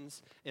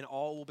wins, and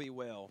all will be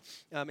well.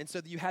 And so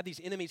you have these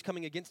enemies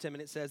coming against him,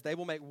 and it says, they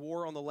will make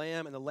war on the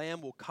Lamb, and the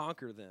Lamb will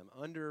conquer them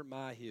under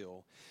my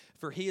heel.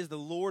 For he is the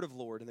Lord of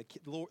lords, and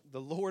the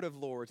Lord of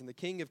lords, and the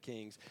King of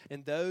kings,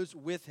 and those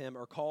with him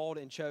are called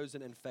and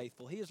chosen and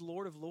faithful. He is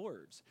Lord of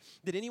lords.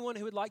 That anyone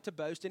who would like to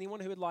boast,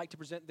 anyone who would like to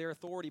present their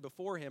authority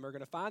before him are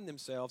going to find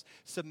themselves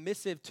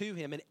submissive to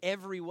him in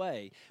every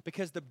way,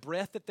 because the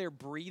breath that they're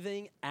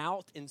breathing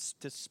out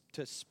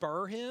to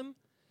spur him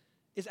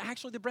is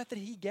actually the breath that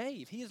he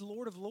gave. He is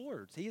Lord of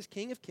lords. He is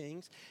King of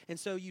kings. And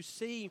so you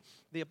see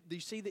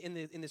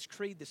in this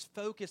creed this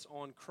focus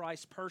on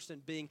Christ's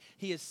person being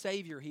he is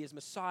Savior, he is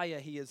Messiah,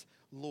 he is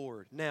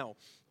Lord. Now,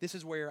 this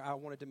is where I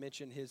wanted to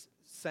mention his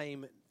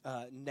same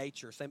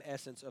nature, same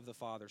essence of the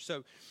Father.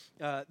 So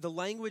the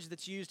language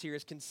that's used here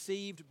is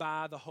conceived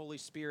by the Holy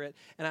Spirit.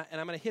 And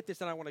I'm going to hit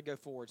this and I want to go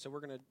forward. So we're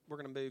going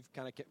to move,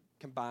 kind of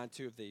combine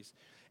two of these.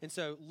 And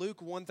so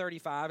Luke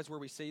 1:35 is where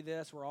we see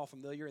this. We're all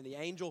familiar. And the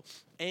angel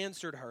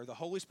answered her, the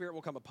Holy Spirit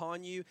will come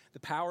upon you. The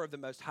power of the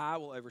Most High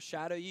will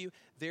overshadow you.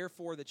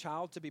 Therefore, the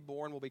child to be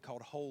born will be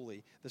called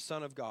Holy, the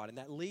Son of God. And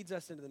that leads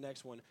us into the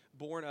next one,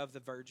 born of the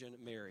Virgin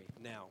Mary.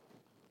 Now,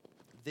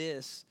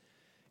 this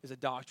is a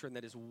doctrine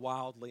that is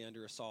wildly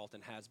under assault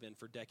and has been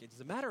for decades.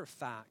 As a matter of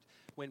fact,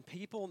 when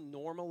people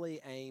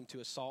normally aim to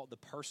assault the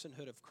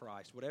personhood of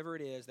Christ, whatever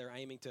it is, they're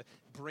aiming to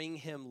bring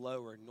him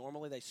lower.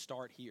 Normally they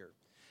start here.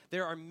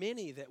 There are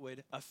many that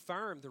would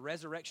affirm the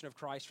resurrection of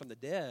Christ from the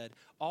dead,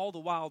 all the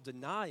while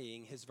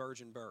denying his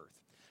virgin birth.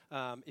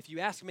 If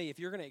you ask me, if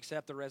you're going to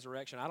accept the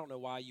resurrection, I don't know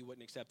why you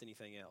wouldn't accept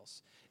anything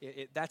else.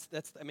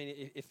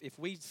 If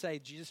we say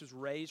Jesus was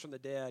raised from the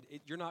dead,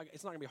 it's not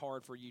going to be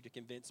hard for you to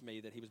convince me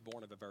that he was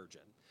born of a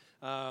virgin.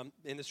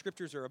 And the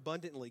scriptures are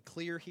abundantly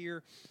clear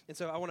here. And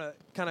so I want to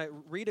kind of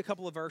read a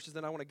couple of verses,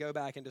 then I want to go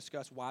back and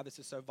discuss why this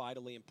is so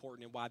vitally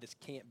important and why this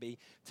can't be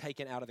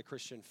taken out of the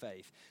Christian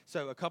faith.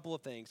 So a couple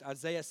of things.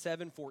 Isaiah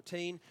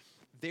 7:14.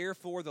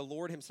 Therefore, the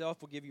Lord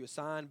himself will give you a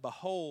sign.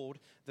 Behold,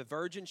 the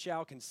virgin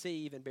shall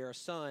conceive and bear a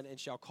son and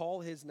shall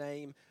call his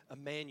name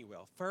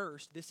Emmanuel.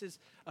 First, this is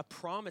a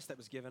promise that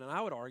was given, and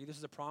I would argue this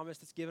is a promise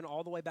that's given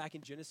all the way back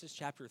in Genesis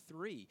chapter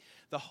 3.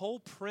 The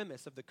whole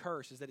premise of the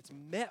curse is that it's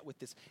met with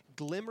this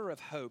glimmer of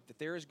hope that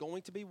there is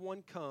going to be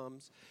one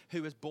comes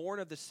who is born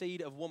of the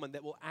seed of woman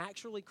that will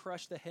actually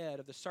crush the head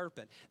of the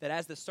serpent. That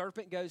as the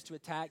serpent goes to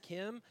attack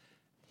him,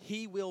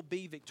 he will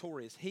be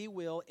victorious. He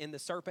will, in the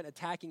serpent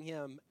attacking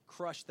him,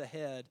 crush the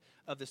head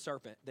of the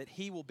serpent, that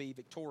he will be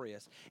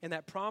victorious. And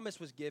that promise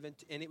was given,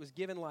 and it was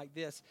given like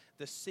this,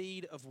 the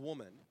seed of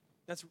woman.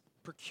 That's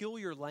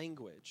peculiar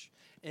language.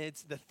 And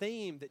it's the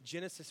theme that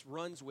Genesis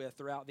runs with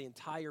throughout the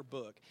entire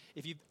book.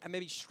 If you've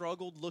maybe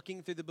struggled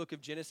looking through the book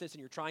of Genesis and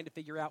you're trying to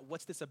figure out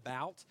what's this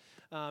about,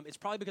 it's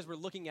probably because we're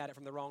looking at it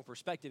from the wrong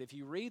perspective. If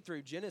you read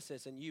through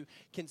Genesis and you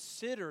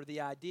consider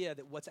the idea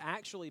that what's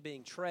actually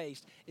being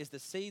traced is the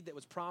seed that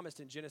was promised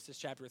in Genesis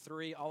chapter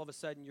 3, all of a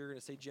sudden you're going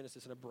to see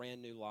Genesis in a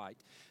brand new light.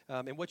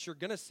 And what you're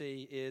going to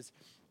see is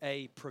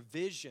a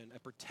provision, a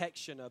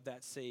protection of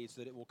that seed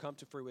so that it will come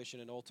to fruition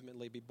and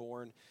ultimately be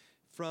born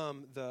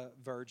from the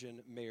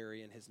Virgin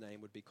Mary, and his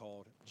name would be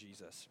called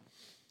Jesus.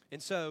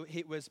 And so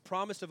it was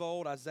promised of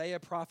old. Isaiah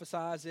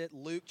prophesies it.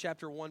 Luke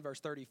chapter 1, verse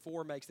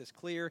 34 makes this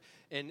clear.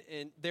 And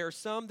there are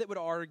some that would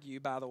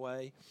argue, by the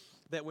way,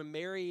 that when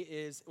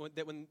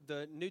when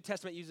the New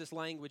Testament uses this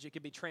language, it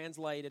could be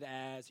translated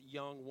as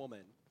young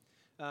woman.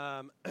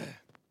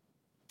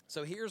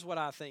 So here's what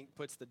I think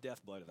puts the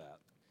death blow to that.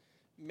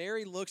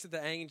 Mary looks at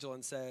the angel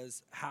and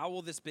says, "How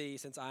will this be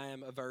since I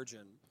am a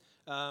virgin?"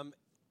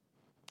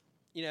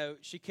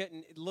 She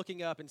couldn't,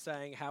 looking up and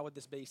saying, "How would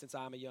this be since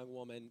I'm a young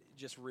woman?"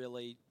 just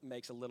really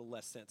makes a little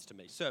less sense to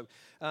me. So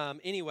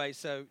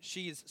so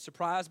she is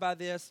surprised by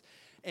this.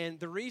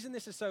 And the reason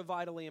this is so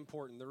vitally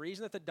important, the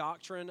reason that the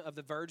doctrine of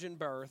the virgin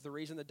birth, the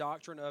reason the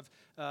doctrine of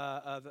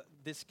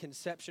this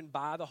conception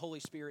by the Holy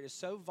Spirit is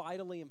so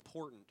vitally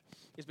important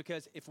is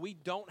because if we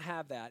don't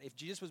have that, if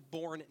Jesus was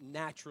born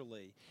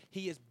naturally,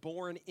 he is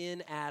born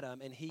in Adam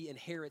and he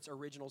inherits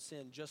original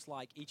sin just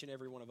like each and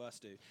every one of us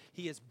do.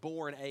 He is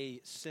born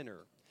a sinner.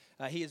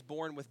 He is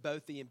born with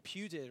both the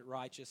imputed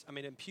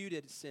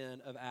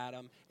sin of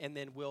Adam and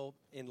then will,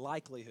 in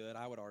likelihood,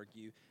 I would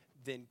argue,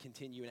 then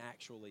continue and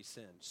actually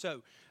sin.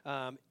 So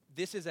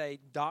this is a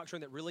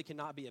doctrine that really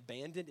cannot be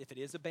abandoned. If it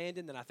is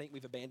abandoned, then I think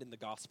we've abandoned the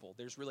gospel.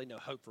 There's really no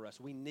hope for us.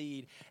 We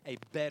need a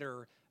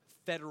better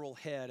federal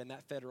head, and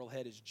that federal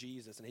head is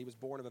Jesus, and he was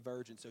born of a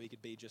virgin so he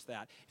could be just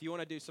that. If you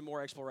want to do some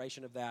more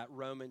exploration of that,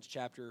 Romans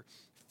chapter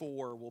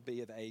 4 will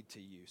be of aid to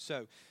you.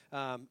 So,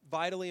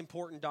 vitally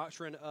important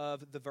doctrine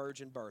of the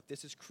virgin birth.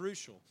 This is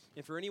crucial.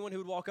 And for anyone who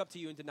would walk up to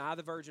you and deny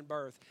the virgin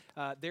birth,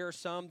 there are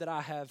some that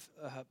I have,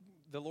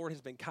 the Lord has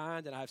been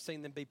kind, and I've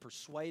seen them be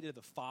persuaded of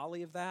the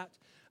folly of that.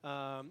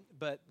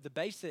 But the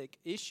basic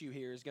issue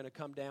here is going to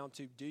come down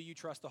to, do you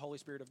trust the Holy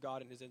Spirit of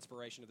God and his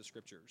inspiration of the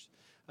Scriptures?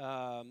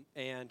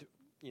 And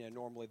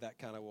normally that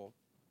kind of will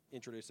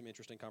introduce some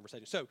interesting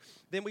conversation. So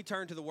then we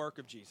turn to the work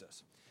of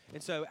Jesus.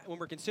 And so when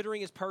we're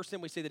considering his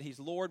person, we see that he's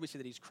Lord, we see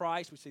that he's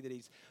Christ, we see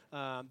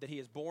that that he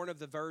is born of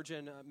the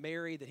Virgin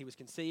Mary, that he was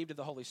conceived of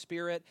the Holy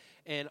Spirit,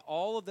 and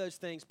all of those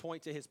things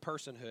point to his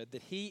personhood,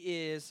 that he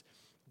is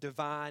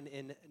divine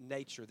in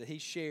nature, that he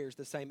shares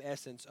the same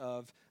essence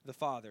of the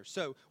Father.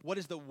 So what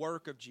is the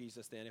work of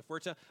Jesus then? If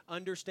we're to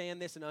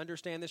understand this and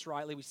understand this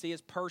rightly, we see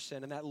his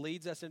person, and that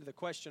leads us into the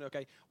question,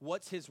 okay,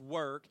 what's his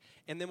work?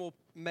 And then we'll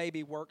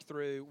maybe work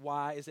through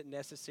why is it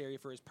necessary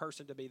for his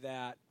person to be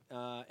that,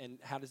 and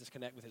how does this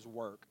connect with his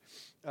work?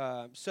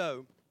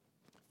 So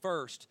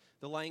first,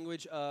 the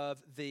language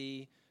of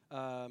the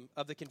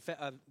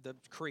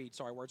creed.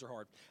 Sorry, words are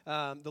hard.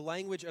 The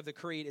language of the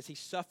creed is he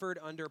suffered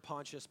under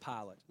Pontius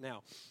Pilate.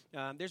 Now,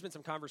 there's been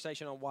some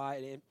conversation on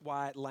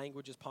why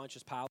language is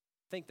Pontius Pilate.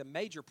 I think the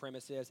major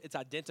premise is it's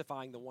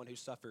identifying the one who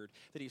suffered,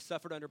 that he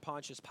suffered under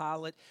Pontius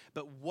Pilate.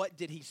 But what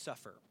did he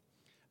suffer?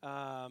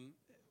 Why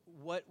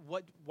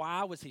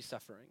was he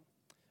suffering?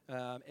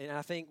 And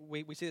I think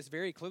we see this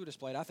very clearly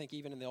displayed, I think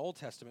even in the Old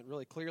Testament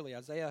really clearly.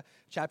 Isaiah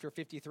chapter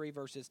 53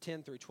 verses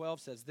 10 through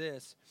 12 says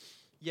this,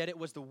 "Yet it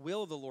was the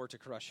will of the Lord to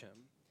crush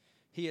him.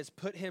 He has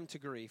put him to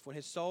grief. When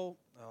his soul,"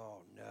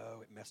 oh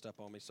no, it messed up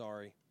on me,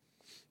 sorry.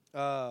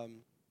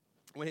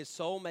 "When his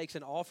soul makes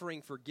an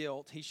offering for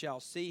guilt, he shall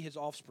see his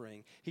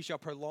offspring. He shall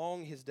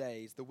prolong his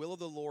days. The will of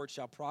the Lord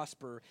shall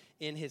prosper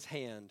in his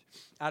hand.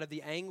 Out of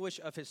the anguish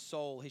of his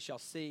soul he shall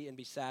see and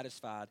be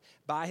satisfied.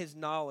 By his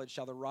knowledge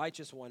shall the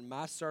righteous one,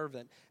 my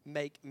servant,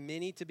 make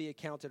many to be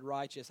accounted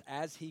righteous,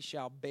 as he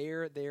shall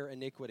bear their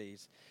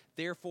iniquities.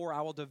 Therefore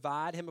I will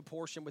divide him a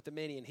portion with the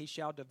many, and he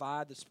shall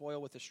divide the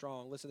spoil with the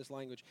strong." Listen to this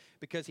language.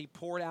 "Because he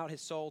poured out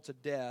his soul to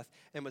death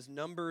and was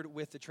numbered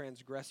with the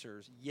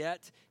transgressors.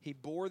 Yet he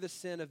bore the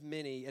sin of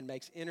many and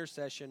makes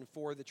intercession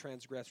for the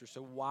transgressors."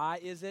 So why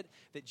is it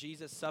that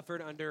Jesus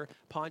suffered under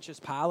Pontius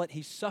Pilate?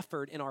 He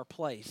suffered in our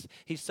place.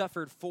 He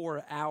suffered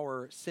for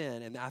our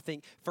sin. And I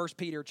think 1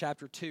 Peter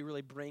chapter 2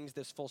 really brings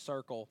this full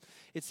circle.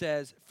 It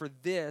says, "For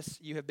this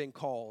you have been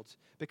called,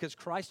 because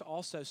Christ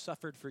also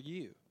suffered for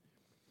you,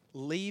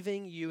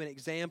 leaving you an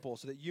example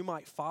so that you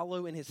might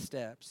follow in his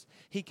steps.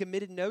 He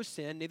committed no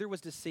sin, neither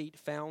was deceit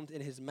found in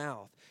his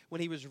mouth.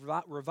 When he was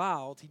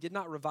reviled, he did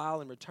not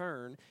revile in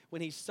return.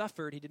 When he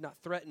suffered, he did not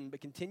threaten,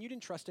 but continued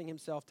entrusting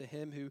himself to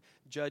him who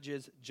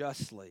judges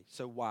justly."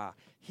 So why?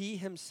 He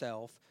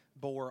himself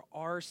bore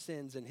our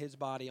sins in his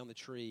body on the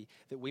tree,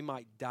 that we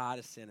might die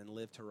to sin and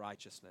live to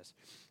righteousness.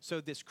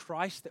 So this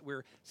Christ that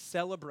we're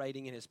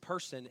celebrating in his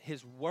person,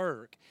 his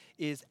work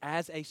is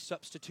as a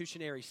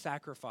substitutionary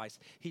sacrifice.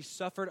 He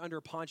suffered under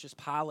Pontius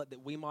Pilate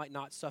that we might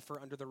not suffer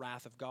under the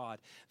wrath of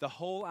God. The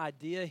whole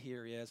idea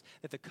here is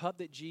that the cup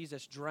that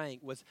Jesus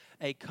drank was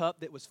a cup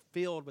that was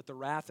filled with the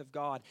wrath of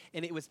God.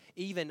 And it was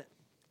even,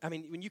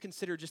 when you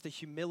consider just the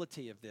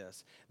humility of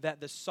this,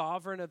 that the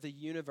sovereign of the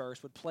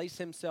universe would place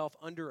himself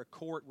under a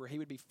court where he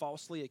would be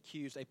falsely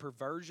accused, a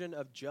perversion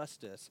of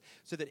justice,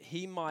 so that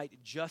he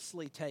might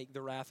justly take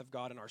the wrath of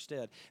God in our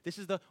stead. This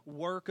is the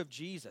work of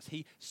Jesus.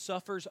 He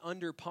suffers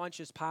under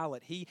Pontius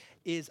Pilate. He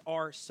is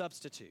our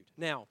substitute.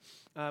 Now,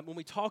 when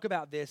we talk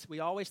about this, we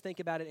always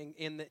think about it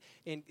in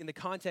the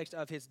context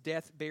of his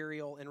death,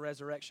 burial, and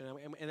resurrection,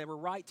 and they were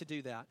right to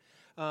do that.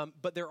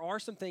 But there are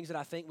some things that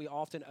I think we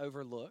often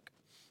overlook.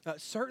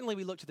 Certainly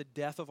we look to the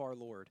death of our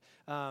Lord.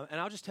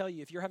 And I'll just tell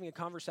you, if you're having a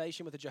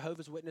conversation with a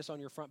Jehovah's Witness on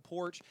your front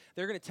porch,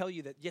 they're going to tell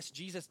you that, yes,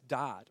 Jesus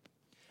died.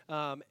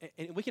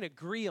 And we can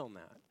agree on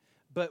that.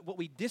 But what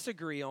we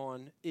disagree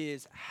on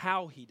is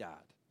how he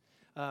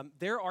died.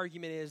 Their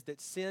argument is that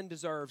sin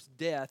deserves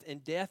death,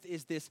 and death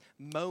is this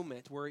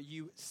moment where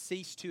you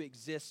cease to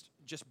exist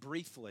just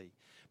briefly.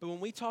 But when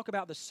we talk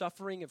about the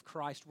suffering of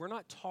Christ, we're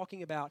not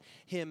talking about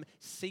him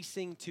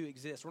ceasing to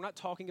exist. We're not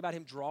talking about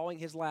him drawing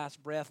his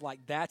last breath like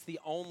that's the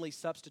only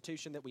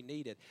substitution that we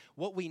needed.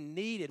 What we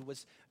needed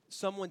was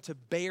someone to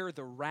bear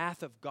the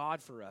wrath of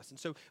God for us. And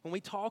so when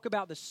we talk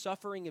about the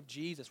suffering of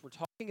Jesus, we're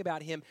talking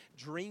about him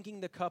drinking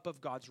the cup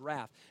of God's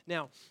wrath.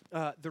 Now,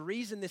 the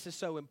reason this is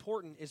so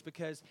important is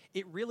because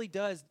it really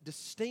does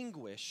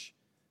distinguish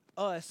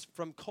us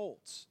from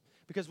cults.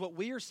 Because what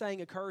we are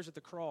saying occurs at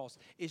the cross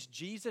is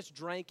Jesus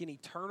drank an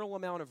eternal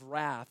amount of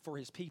wrath for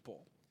his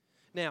people.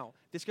 Now,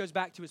 this goes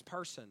back to his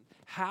person.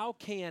 How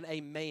can a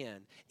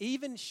man,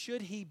 even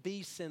should he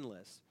be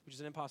sinless, which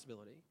is an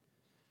impossibility,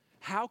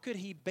 how could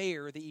he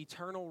bear the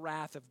eternal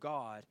wrath of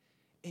God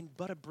in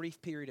but a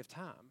brief period of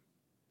time?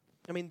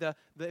 I mean,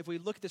 if we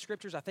look at the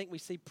scriptures, I think we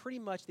see pretty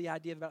much the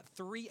idea of about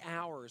 3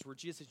 hours where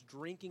Jesus is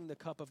drinking the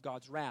cup of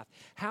God's wrath.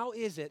 How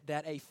is it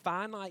that a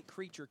finite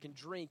creature can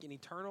drink an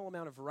eternal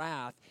amount of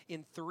wrath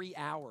in 3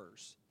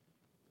 hours?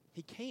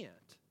 He can't.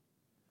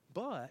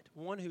 But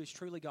one who is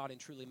truly God and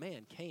truly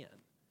man can.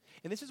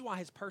 And this is why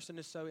his person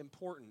is so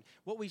important.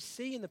 What we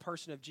see in the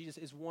person of Jesus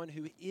is one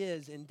who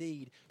is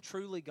indeed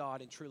truly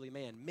God and truly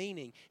man,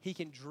 meaning he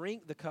can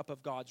drink the cup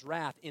of God's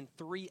wrath in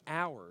 3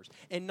 hours,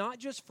 and not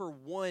just for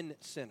one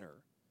sinner,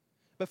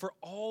 but for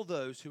all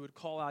those who would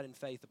call out in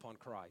faith upon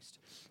Christ.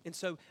 And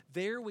so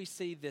there we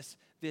see this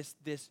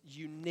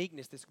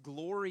uniqueness, this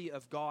glory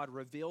of God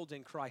revealed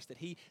in Christ, that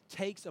he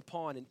takes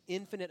upon an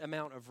infinite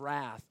amount of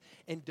wrath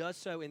and does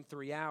so in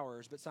 3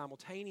 hours, but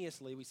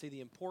simultaneously we see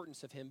the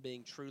importance of him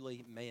being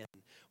truly man.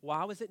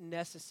 Why was it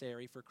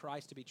necessary for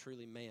Christ to be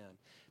truly man?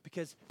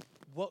 Because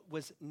what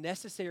was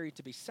necessary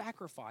to be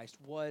sacrificed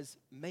was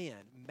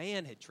man.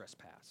 Man had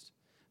trespassed.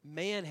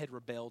 Man had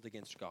rebelled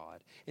against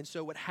God. And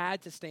so what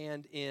had to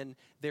stand in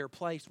their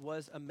place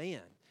was a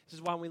man. This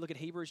is why when we look at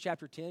Hebrews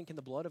chapter 10, can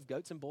the blood of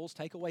goats and bulls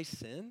take away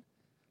sin?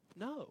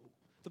 No.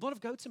 The blood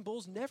of goats and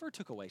bulls never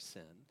took away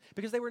sin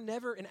because they were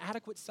never an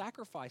adequate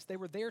sacrifice. They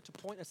were there to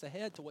point us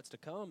ahead to what's to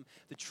come,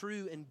 the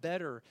true and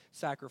better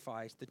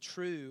sacrifice, the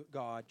true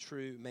God,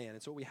 true man.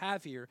 And so what we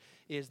have here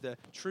is the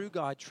true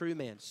God, true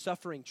man,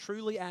 suffering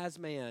truly as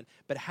man,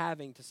 but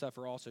having to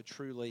suffer also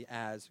truly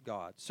as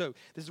God. So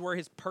this is where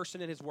his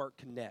person and his work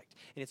connect.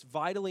 And it's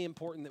vitally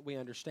important that we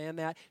understand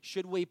that.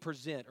 Should we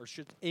present, or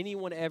should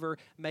anyone ever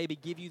maybe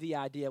give you the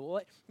idea,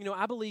 well,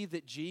 I believe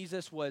that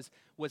Jesus was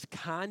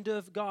kind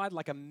of God,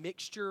 like a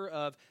mixture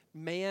of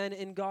man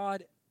and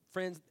God.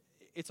 Friends,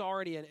 it's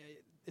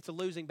a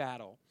losing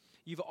battle.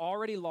 You've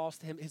already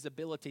lost his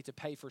ability to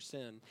pay for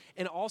sin.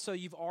 And also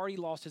you've already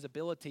lost his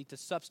ability to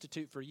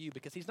substitute for you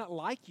because he's not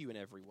like you in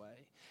every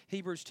way.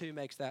 Hebrews 2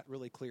 makes that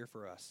really clear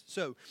for us.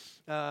 So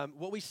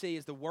what we see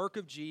is the work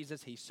of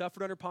Jesus. He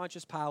suffered under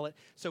Pontius Pilate.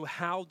 So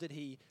how did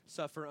he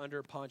suffer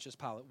under Pontius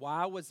Pilate?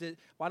 Why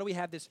do we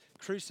have this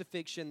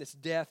crucifixion, this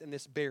death, and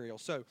this burial?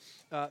 So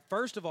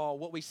first of all,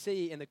 what we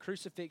see in the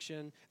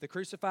crucifixion, the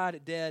crucified,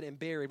 dead, and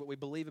buried, what we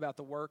believe about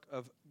the work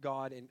of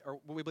God, or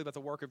what we believe about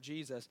the work of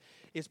Jesus,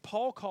 is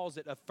Paul calls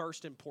it of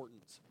first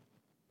importance.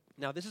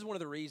 Now, this is one of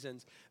the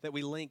reasons that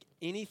we link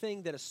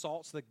anything that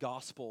assaults the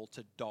gospel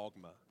to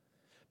dogma.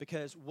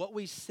 Because what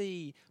we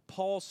see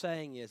Paul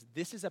saying is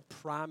this is a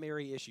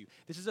primary issue.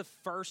 This is of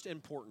first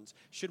importance.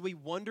 Should we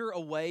wander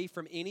away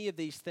from any of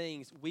these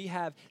things, we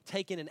have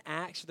taken an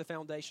axe to the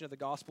foundation of the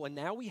gospel, and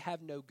now we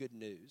have no good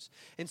news.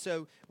 And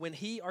so when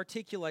he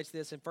articulates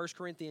this in 1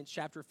 Corinthians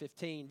chapter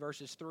 15,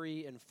 verses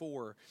 3 and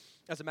 4,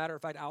 as a matter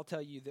of fact, I'll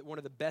tell you that one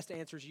of the best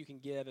answers you can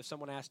give if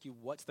someone asks you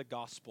what's the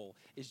gospel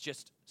is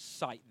just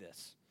cite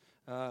this.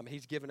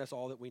 He's given us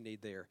all that we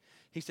need there.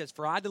 He says,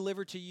 "For I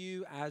delivered to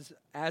you as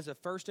of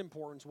first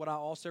importance what I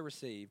also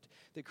received,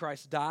 that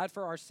Christ died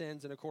for our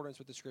sins in accordance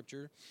with the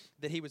Scripture,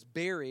 that he was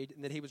buried,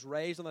 and that he was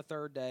raised on the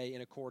third day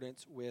in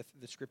accordance with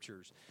the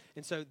Scriptures."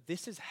 And so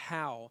this is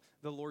how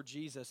the Lord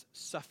Jesus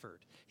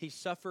suffered. He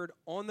suffered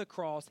on the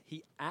cross.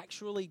 He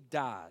actually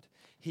died.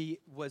 He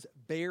was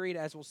buried,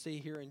 as we'll see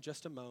here in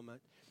just a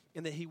moment,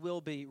 and that he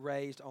will be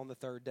raised on the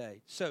third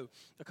day. So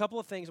a couple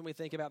of things when we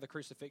think about the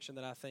crucifixion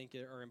that I think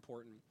are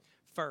important.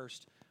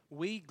 First,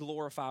 we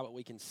glorify what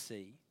we can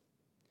see.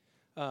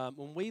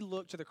 When we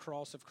look to the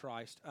cross of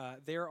Christ,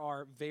 there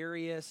are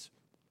various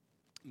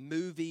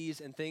movies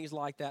and things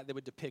like that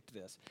would depict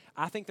this.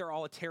 I think they're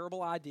all a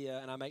terrible idea,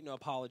 and I make no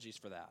apologies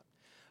for that.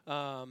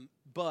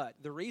 But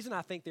the reason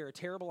I think they're a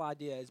terrible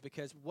idea is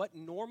because what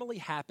normally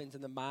happens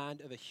in the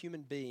mind of a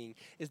human being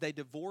is they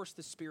divorce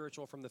the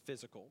spiritual from the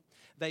physical.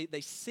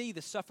 They see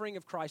the suffering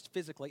of Christ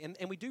physically,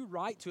 and we do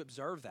right to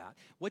observe that.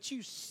 What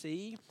you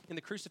see in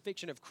the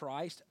crucifixion of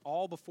Christ,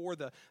 all before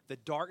the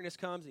darkness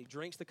comes and he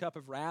drinks the cup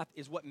of wrath,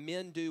 is what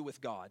men do with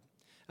God.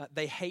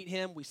 They hate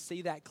him. We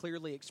see that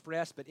clearly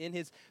expressed. But in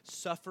his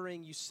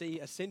suffering, you see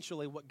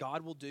essentially what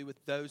God will do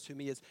with those whom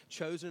he has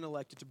chosen and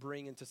elected to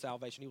bring into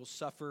salvation. He will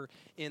suffer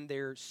in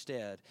their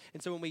stead.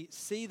 And so when we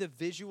see the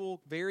visual,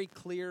 very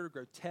clear,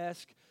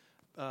 grotesque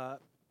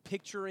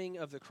picturing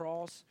of the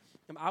cross,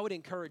 I would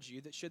encourage you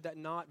that should that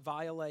not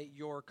violate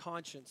your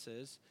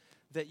consciences,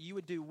 that you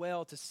would do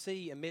well to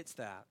see amidst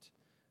that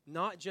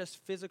not just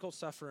physical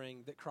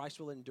suffering that Christ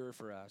will endure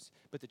for us,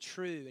 but the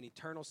true and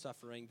eternal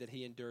suffering that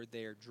he endured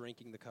there,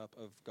 drinking the cup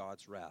of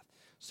God's wrath.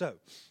 So,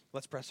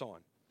 let's press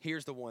on.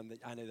 Here's the one that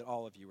I know that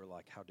all of you were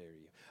like, how dare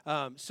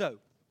you? So,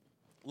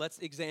 let's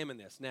examine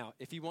this. Now,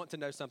 if you want to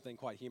know something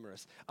quite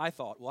humorous, I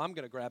thought, well, I'm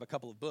going to grab a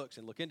couple of books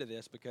and look into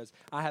this because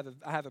I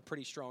have a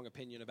pretty strong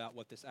opinion about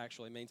what this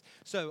actually means.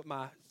 So,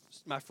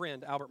 my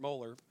friend, Albert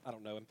Mohler, I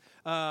don't know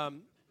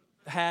him,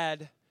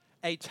 had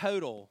a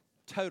total,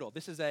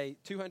 this is a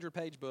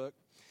 200-page book.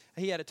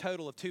 He had a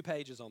total of 2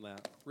 pages on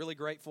that. Really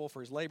grateful for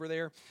his labor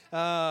there.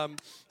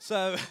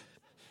 So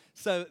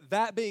So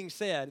that being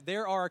said,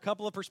 there are a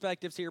couple of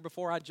perspectives here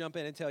before I jump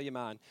in and tell you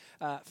mine.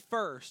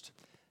 First,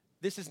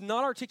 this is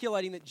not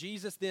articulating that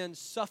Jesus then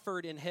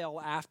suffered in hell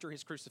after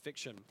his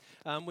crucifixion.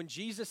 When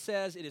Jesus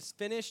says it is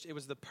finished, it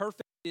was the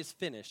perfect, it is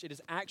finished. It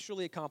is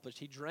actually accomplished.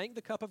 He drank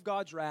the cup of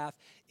God's wrath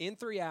in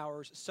 3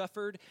 hours,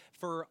 suffered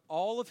for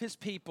all of his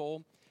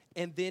people,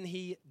 and then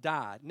he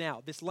died.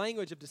 Now, this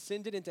language of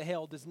descended into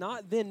hell does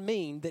not then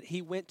mean that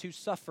he went to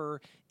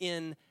suffer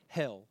in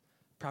hell,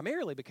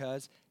 primarily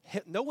because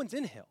no one's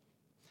in hell.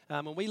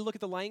 When we look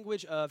at the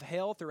language of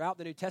hell throughout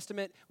the New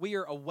Testament, we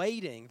are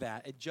awaiting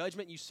that. At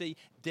judgment, you see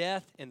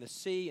death and the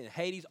sea and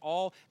Hades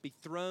all be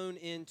thrown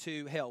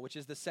into hell, which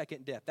is the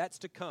second death. That's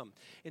to come.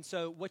 And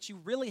so what you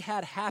really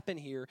had happen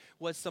here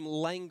was some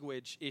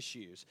language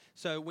issues.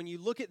 So when you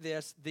look at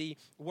this, the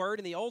word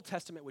in the Old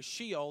Testament was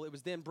Sheol. It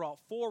was then brought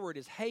forward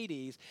as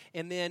Hades.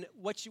 And then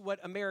what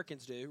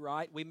Americans do,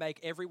 right? We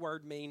make every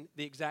word mean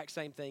the exact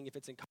same thing if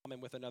it's in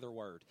common with another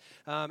word.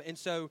 And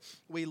so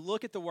we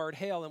look at the word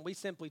hell, and we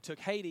simply took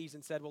Hades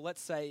and said, well,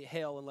 let's say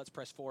hell and let's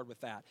press forward with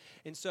that.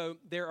 And so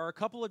there are a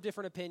couple of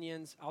different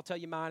opinions. I'll tell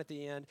you mine at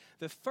the end.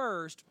 The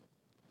first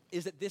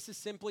is that this is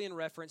simply in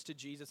reference to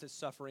Jesus'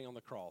 suffering on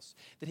the cross,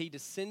 that he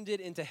descended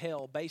into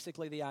hell.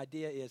 Basically, the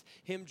idea is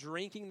him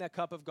drinking the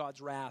cup of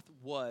God's wrath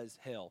was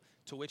hell,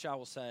 to which I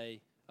will say,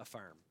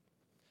 affirm.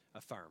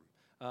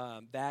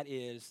 That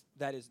is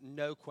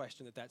no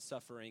question that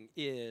suffering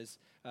is.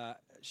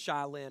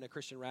 Shai Linne, a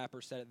Christian rapper,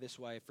 said it this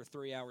way: for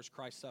 3 hours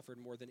Christ suffered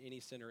more than any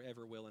sinner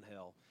ever will in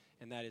hell.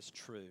 And that is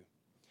true.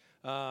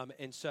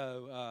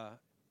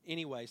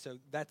 Anyway, so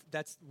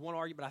that's one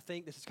argument. I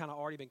think this has kind of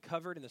already been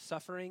covered in the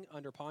suffering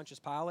under Pontius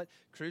Pilate,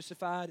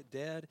 crucified,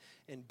 dead,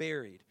 and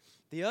buried.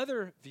 The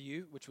other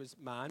view, which was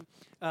mine,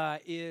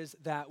 is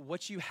that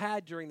what you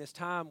had during this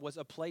time was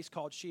a place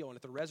called Sheol. And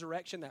at the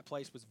resurrection, that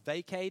place was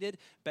vacated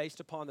based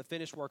upon the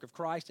finished work of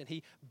Christ, and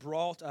he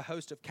brought a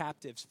host of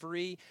captives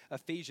free.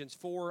 Ephesians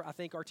 4, I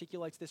think,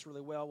 articulates this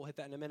really well. We'll hit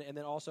that in a minute. And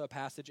then also a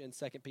passage in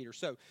 1 Peter.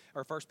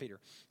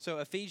 So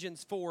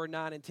Ephesians 4,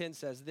 9, and 10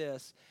 says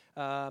this: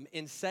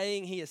 in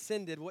saying he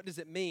ascended, what does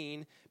it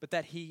mean? But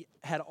that he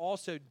had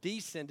also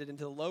descended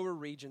into the lower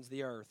regions of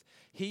the earth.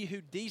 He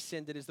who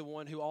descended is the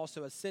one who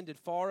also ascended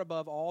far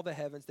above all the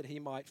heavens that he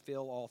might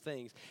fill all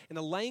things. And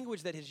the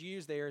language that is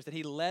used there is that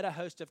he led a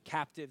host of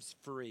captives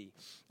free.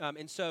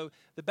 And so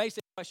the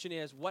basic question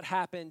is, what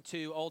happened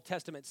to Old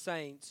Testament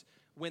saints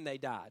when they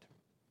died?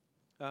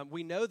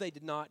 We know they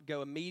did not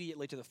go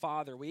immediately to the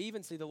Father. We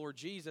even see the Lord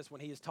Jesus, when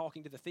he is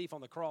talking to the thief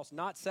on the cross,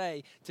 not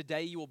say,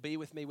 today you will be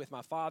with me with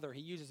my Father.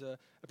 He uses a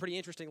pretty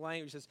interesting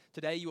language. He says,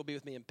 today you will be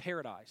with me in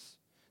paradise.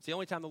 It's the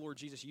only time the Lord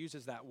Jesus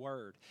uses that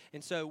word.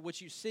 And so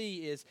what you see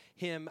is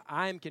him,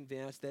 I am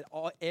convinced, that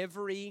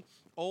every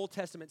Old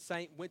Testament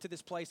saint went to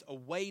this place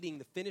awaiting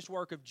the finished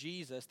work of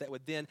Jesus that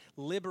would then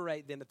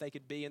liberate them, that they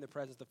could be in the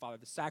presence of the Father.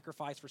 The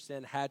sacrifice for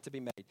sin had to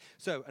be made.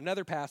 So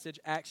another passage,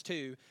 Acts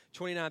 2,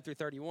 29 through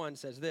 31,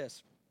 says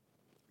this: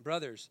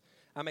 brothers,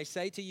 I may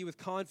say to you with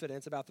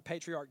confidence about the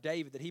patriarch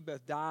David that he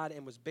both died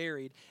and was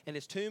buried, and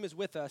his tomb is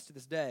with us to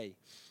this day.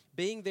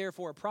 Being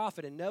therefore a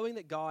prophet, and knowing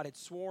that God had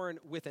sworn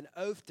with an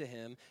oath to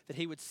him that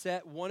he would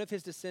set one of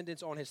his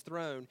descendants on his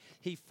throne,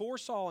 he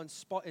foresaw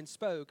and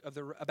spoke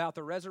about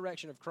the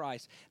resurrection of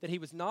Christ, that he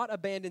was not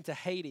abandoned to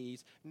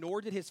Hades,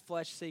 nor did his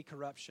flesh see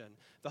corruption.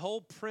 The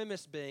whole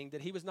premise being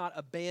that he was not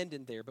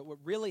abandoned there, but what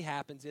really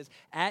happens is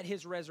at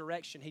his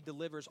resurrection, he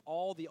delivers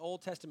all the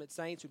Old Testament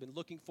saints who've been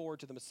looking forward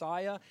to the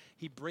Messiah.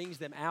 He brings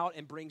them out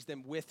and brings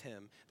them with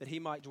him, that he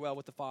might dwell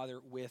with the Father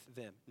with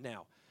them.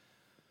 Now,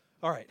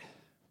 all right.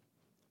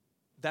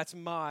 That's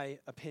my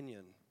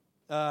opinion,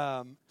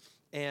 and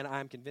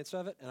I'm convinced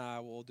of it, and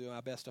I will do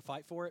my best to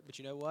fight for it. But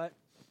you know what?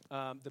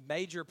 The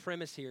major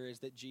premise here is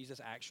that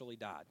Jesus actually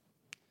died.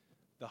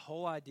 The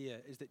whole idea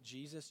is that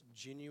Jesus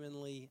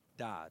genuinely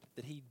died,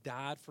 that he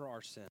died for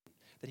our sin,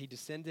 that he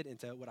descended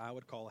into what I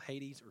would call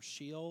Hades or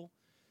Sheol,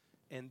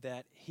 and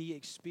that he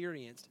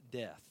experienced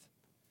death.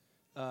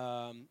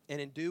 And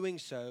in doing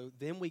so,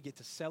 then we get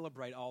to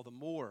celebrate all the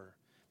more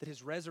that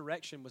his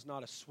resurrection was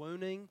not a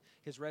swooning.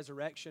 His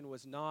resurrection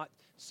was not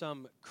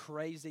some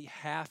crazy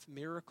half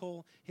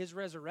miracle. His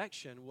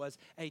resurrection was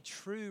a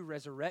true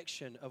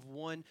resurrection of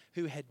one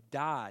who had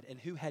died and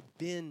who had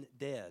been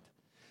dead.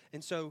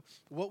 And so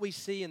what we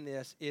see in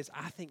this is,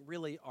 I think,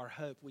 really our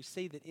hope. We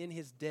see that in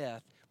his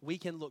death, we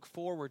can look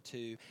forward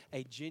to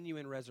a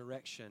genuine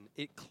resurrection.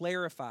 It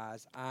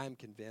clarifies, I'm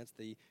convinced,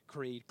 the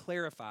creed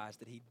clarifies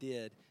that he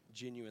did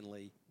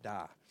genuinely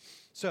die.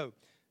 So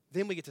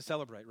then we get to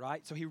celebrate,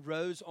 right? So he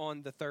rose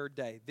on the third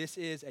day. This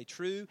is a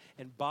true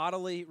and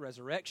bodily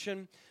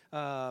resurrection.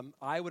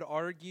 I would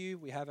argue,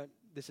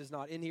 this is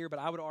not in here, but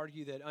I would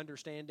argue that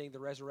understanding the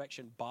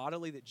resurrection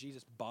bodily, that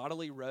Jesus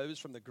bodily rose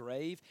from the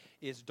grave,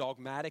 is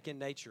dogmatic in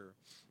nature.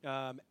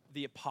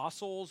 the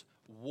apostles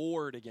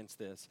warred against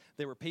this.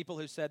 There were people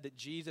who said that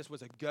Jesus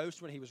was a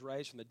ghost when he was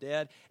raised from the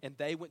dead, and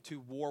they went to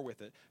war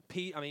with it.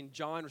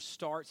 John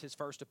starts his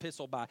first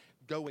epistle by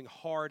going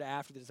hard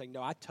after this, saying,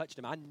 no, I touched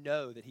him. I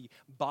know that he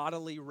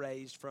bodily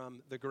raised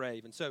from the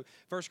grave. And so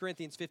 1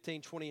 Corinthians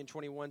 15, 20, and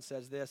 21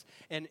 says this,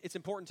 and it's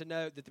important to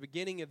note that at the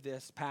beginning of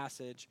this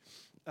passage,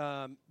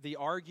 the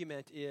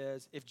argument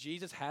is if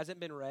Jesus hasn't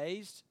been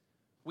raised,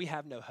 we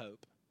have no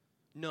hope.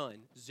 None,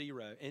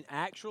 zero. And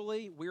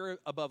actually, we're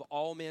above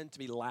all men to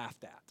be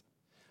laughed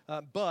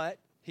at. But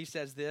he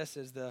says this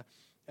as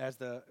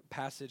the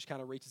passage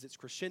kind of reaches its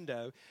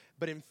crescendo.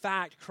 But in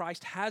fact,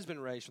 Christ has been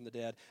raised from the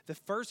dead, the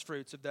first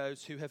fruits of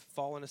those who have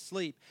fallen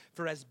asleep.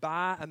 For as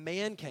by a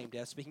man came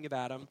death, speaking of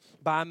Adam,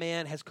 by a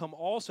man has come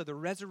also the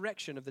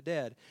resurrection of the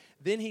dead.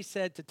 Then he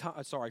said to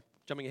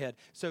jumping ahead.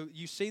 So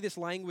you see this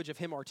language of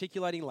him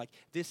articulating like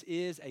this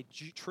is a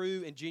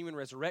true and genuine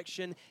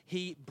resurrection.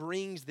 He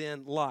brings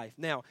then life.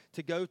 Now,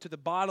 to go to the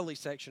bodily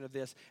section of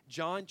this,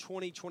 John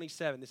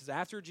 20:27. This is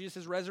after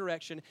Jesus'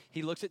 resurrection.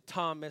 He looks at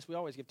Thomas. We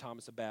always give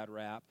Thomas a bad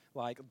rap,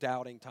 like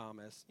doubting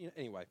Thomas.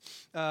 Anyway.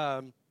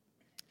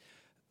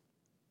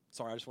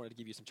 Sorry, I just wanted to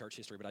give you some church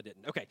history, but I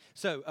didn't. Okay,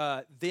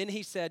 so then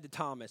he said to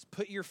Thomas,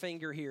 "Put your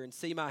finger here and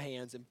see my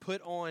hands, and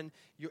put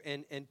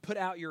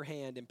out your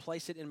hand and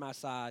place it in my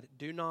side.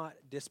 Do not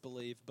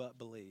disbelieve, but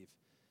believe."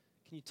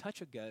 Can you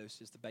touch a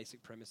ghost? Is the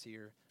basic premise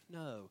here?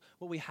 No.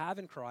 What we have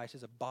in Christ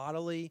is a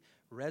bodily,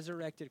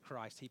 resurrected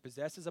Christ. He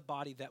possesses a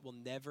body that will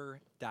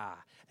never die,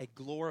 a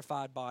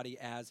glorified body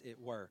as it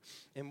were.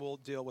 And we'll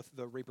deal with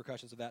the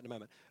repercussions of that in a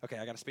moment. Okay,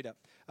 I got to speed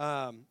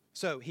up.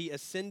 So he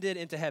ascended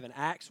into heaven,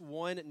 Acts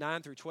 1,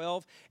 9 through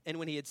 12. And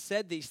when he had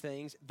said these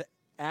things,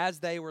 as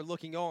they were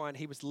looking on,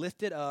 he was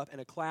lifted up,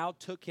 and a cloud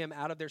took him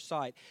out of their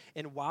sight.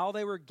 And while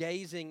they were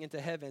gazing into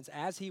heavens,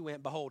 as he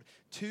went, behold,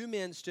 two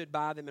men stood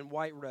by them in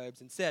white robes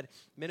and said,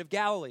 "Men of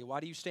Galilee, why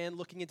do you stand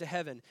looking into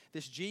heaven?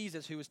 This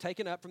Jesus who was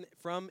taken up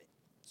from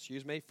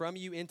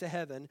you into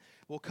heaven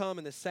will come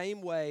in the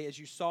same way as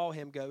you saw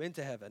him go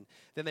into heaven."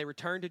 Then they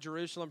returned to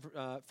Jerusalem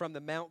from the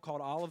mount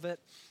called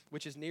Olivet,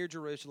 which is near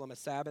Jerusalem, a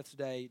Sabbath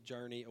day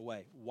journey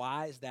away.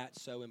 Why is that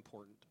so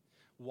important?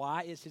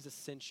 Why is his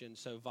ascension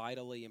so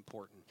vitally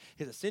important?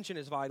 His ascension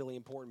is vitally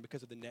important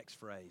because of the next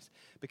phrase.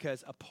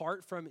 Because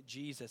apart from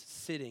Jesus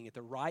sitting at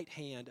the right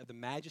hand of the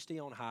majesty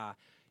on high,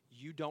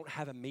 you don't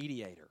have a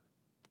mediator.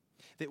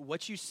 That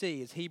what you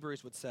see, as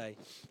Hebrews would say,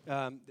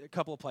 a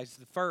couple of places.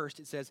 The first,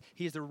 it says,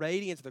 he is the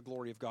radiance of the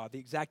glory of God, the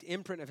exact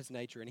imprint of his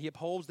nature, and he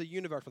upholds the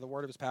universe with the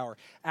word of his power.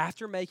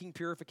 After making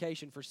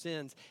purification for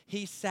sins,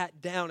 he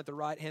sat down at the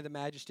right hand of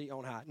majesty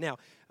on high. Now,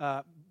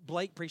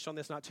 Blake preached on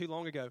this not too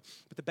long ago,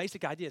 but the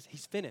basic idea is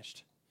he's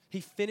finished. He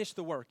finished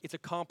the work. It's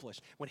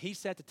accomplished. When he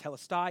said to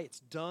Telestai,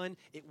 it's done,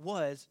 it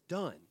was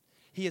done.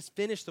 He has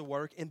finished the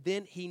work, and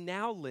then he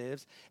now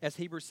lives, as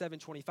Hebrews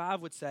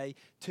 7:25 would say,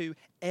 to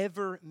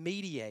ever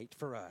mediate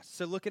for us.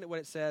 So look at what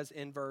it says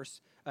in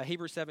Hebrews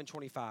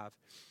 7:25.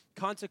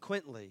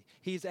 Consequently,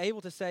 he is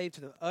able to save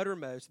to the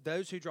uttermost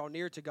those who draw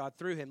near to God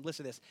through him.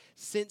 Listen to this.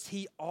 Since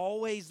he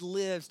always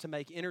lives to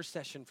make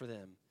intercession for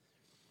them.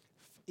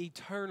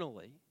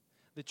 Eternally,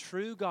 the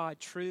true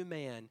God, true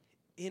man,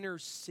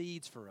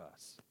 intercedes for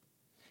us.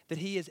 That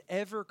he is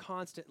ever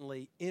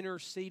constantly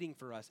interceding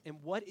for us.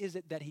 And what is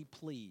it that he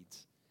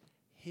pleads?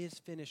 His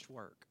finished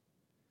work.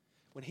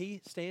 When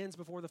he stands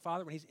before the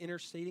Father, when he's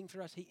interceding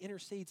for us, he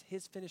intercedes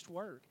his finished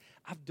work.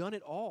 I've done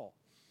it all.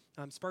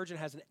 Spurgeon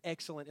has an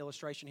excellent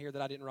illustration here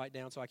that I didn't write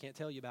down, so I can't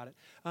tell you about it.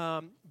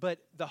 But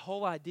the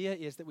whole idea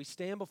is that we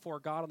stand before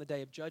God on the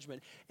day of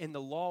judgment, and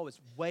the law is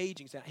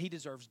waging. He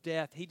deserves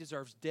death. He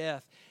deserves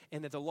death.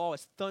 And that the law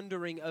is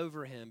thundering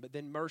over him. But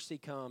then mercy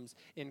comes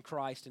in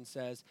Christ and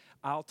says,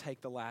 I'll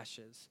take the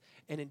lashes.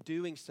 And in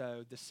doing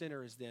so, the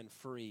sinner is then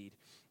freed.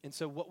 And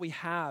so what we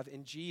have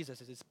in Jesus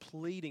is this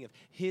pleading of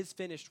his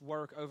finished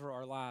work over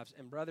our lives.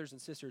 And brothers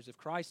and sisters, if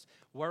Christ's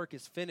work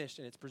is finished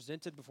and it's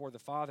presented before the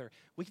Father,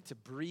 we get to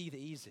breathe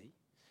easy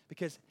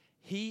because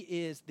he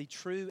is the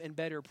true and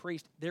better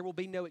priest. There will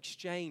be no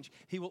exchange.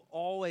 He will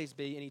always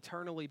be and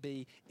eternally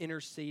be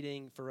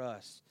interceding for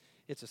us.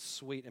 It's a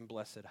sweet and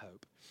blessed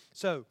hope.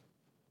 So,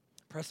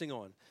 pressing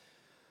on.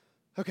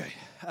 Okay.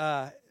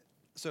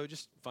 So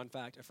just fun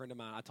fact, a friend of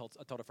mine, I told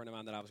a friend of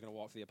mine that I was going to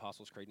walk through the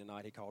Apostles' Creed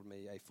tonight. He called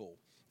me a fool.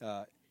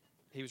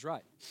 He was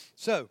right.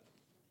 So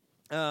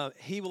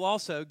he will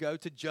also go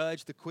to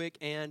judge the quick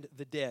and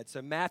the dead.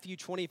 So Matthew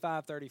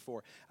 25:34.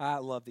 I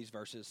love these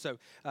verses. So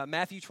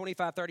Matthew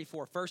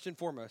 25:34, first and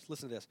foremost,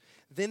 listen to this.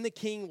 Then the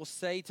king will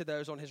say to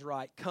those on his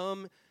right,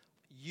 "Come,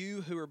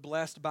 you who are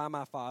blessed by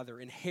my Father,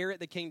 inherit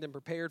the kingdom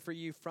prepared for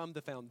you from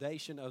the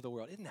foundation of the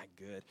world." Isn't that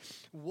good?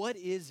 What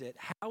is it?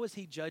 How is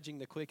he judging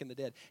the quick and the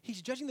dead?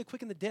 He's judging the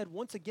quick and the dead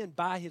once again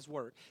by his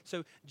work.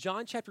 So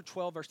John chapter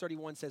 12, verse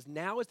 31 says,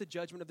 "Now is the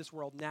judgment of this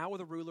world. Now will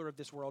the ruler of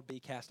this world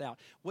be cast out."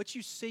 What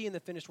you see in the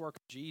finished work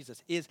of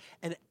Jesus is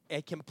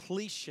a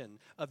completion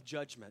of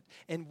judgment.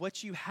 And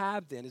what you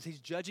have then is he's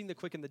judging the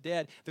quick and the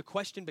dead. The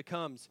question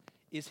becomes,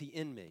 is he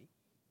in me?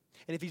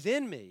 And if he's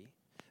in me,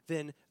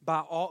 then by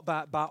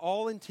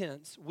all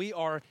intents, we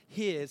are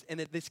his, and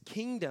that this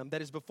kingdom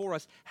that is before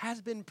us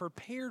has been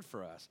prepared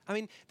for us. I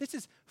mean, this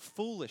is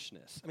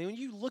foolishness. I mean, when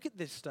you look at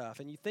this stuff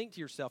and you think to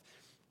yourself,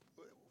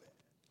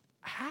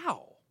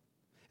 how?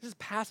 This is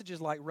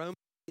passages like Romans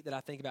that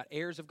I think about,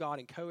 heirs of God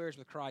and co-heirs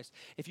with Christ.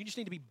 If you just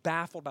need to be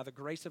baffled by the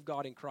grace of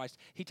God in Christ,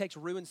 he takes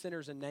ruined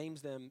sinners and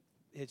names them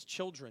his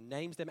children,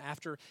 names them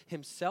after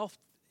himself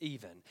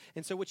even.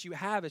 And so what you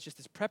have is just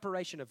this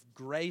preparation of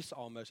grace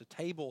almost, a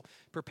table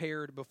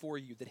prepared before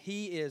you, that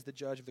he is the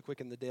judge of the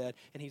quick and the dead,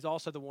 and he's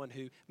also the one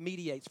who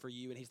mediates for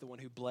you, and he's the one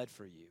who bled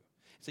for you.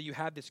 So you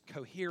have this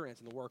coherence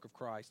in the work of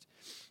Christ.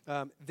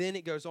 Then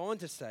it goes on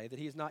to say that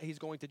he's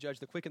going to judge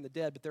the quick and the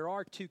dead, but there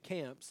are two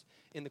camps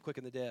in the quick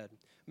and the dead.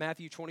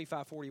 Matthew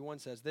 25:41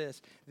 says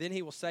this, "Then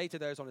he will say to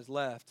those on his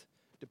left,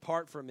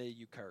 'Depart from me,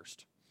 you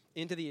cursed,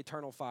 into the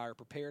eternal fire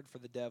prepared for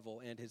the devil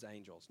and his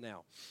angels.'"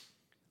 Now,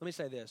 let me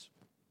say this.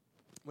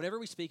 Whenever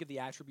we speak of the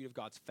attribute of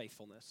God's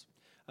faithfulness,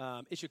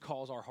 it should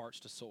cause our hearts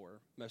to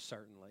soar, most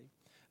certainly.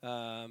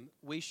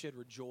 We should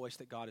rejoice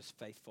that God is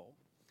faithful.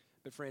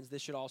 But friends,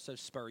 this should also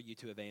spur you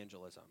to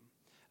evangelism.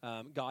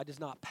 God does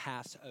not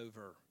pass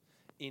over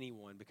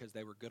anyone because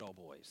they were good old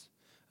boys.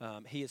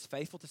 He is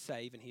faithful to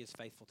save, and he is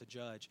faithful to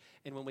judge.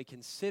 And when we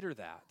consider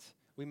that,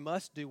 we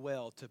must do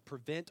well to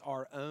prevent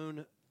our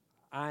own.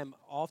 I'm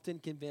often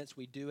convinced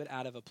we do it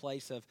out of a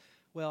place of,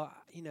 well,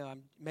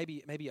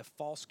 maybe a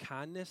false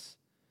kindness.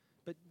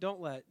 But don't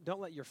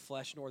let your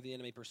flesh nor the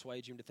enemy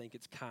persuade you to think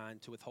it's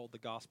kind to withhold the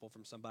gospel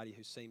from somebody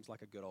who seems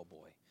like a good old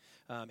boy.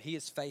 He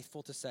is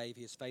faithful to save.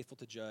 He is faithful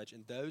to judge.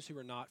 And those who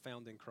are not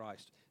found in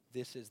Christ,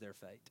 this is their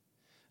fate.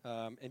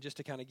 And just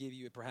to kind of give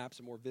you perhaps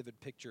a more vivid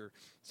picture,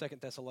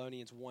 2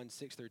 Thessalonians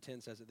 1:6-10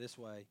 says it this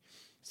way,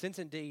 "Since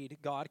indeed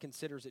God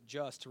considers it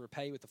just to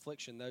repay with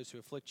affliction those who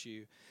afflict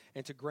you,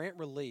 and to grant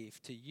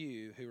relief to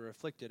you who are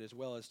afflicted as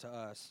well as to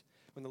us,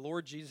 when the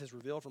Lord Jesus is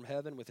revealed from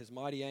heaven with his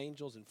mighty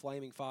angels in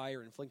flaming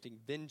fire, inflicting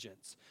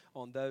vengeance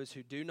on those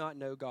who do not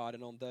know God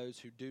and on those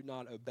who do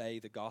not obey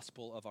the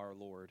gospel of our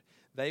Lord.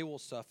 They will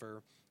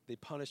suffer the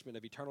punishment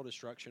of eternal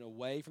destruction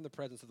away from the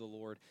presence of the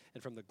Lord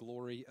and from the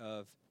glory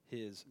of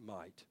his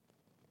might."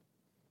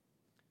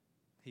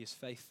 He is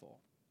faithful.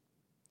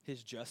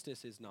 His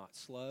justice is not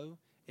slow.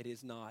 It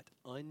is not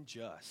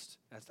unjust,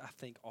 as I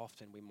think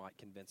often we might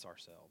convince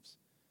ourselves.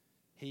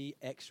 He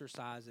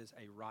exercises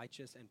a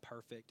righteous and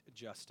perfect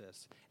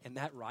justice. And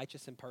that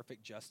righteous and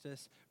perfect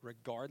justice,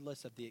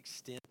 regardless of the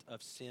extent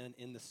of sin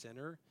in the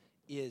sinner,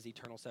 is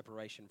eternal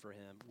separation for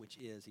him, which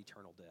is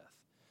eternal death.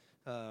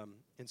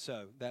 And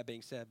so, that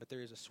being said, but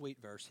there is a sweet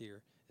verse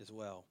here as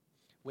well.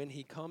 "When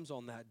he comes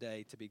on that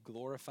day to be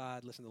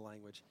glorified," listen to the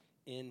language,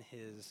 "in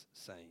his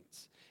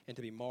saints, and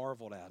to be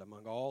marveled at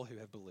among all who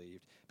have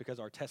believed,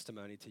 because our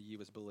testimony to you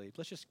is believed."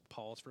 Let's just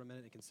pause for a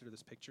minute and consider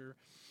this picture.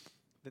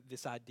 That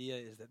this idea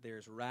is that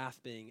there's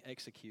wrath being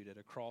executed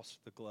across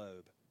the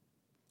globe.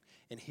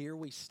 And here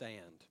we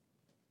stand,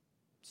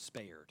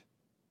 spared.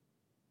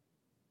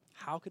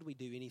 How could we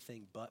do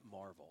anything but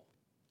marvel?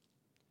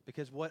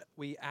 Because what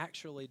we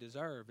actually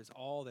deserve is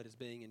all that is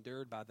being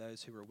endured by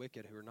those who are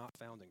wicked, who are not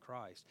found in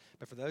Christ.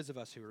 But for those of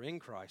us who are in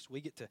Christ,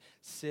 we get to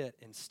sit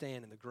and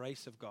stand in the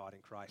grace of God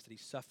in Christ, that he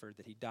suffered,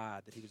 that he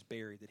died, that he was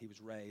buried, that he was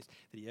raised,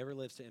 that he ever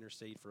lives to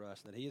intercede for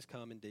us, and that he has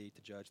come indeed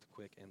to judge the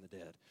quick and the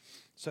dead.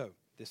 So,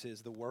 this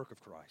is the work of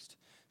Christ.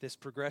 This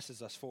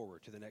progresses us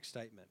forward to the next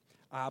statement.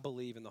 I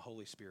believe in the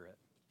Holy Spirit.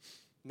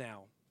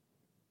 Now,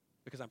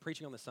 because I'm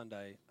preaching on this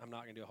Sunday, I'm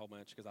not going to do a whole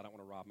bunch because I don't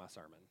want to rob my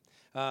sermon.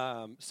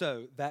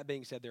 So that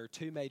being said, there are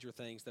two major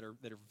things that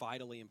are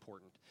vitally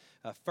important.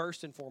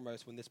 First and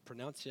foremost, when this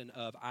pronunciation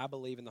of "I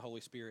believe in the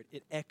Holy Spirit,"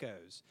 it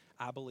echoes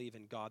 "I believe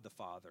in God the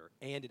Father,"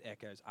 and it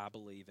echoes "I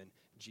believe in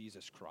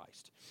Jesus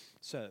Christ."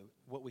 So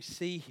what we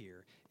see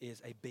here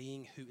is a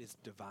being who is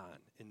divine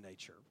in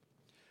nature.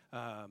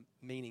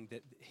 Meaning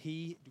that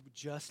he,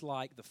 just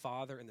like the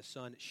Father and the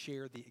Son,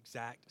 share the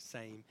exact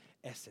same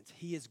essence.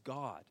 He is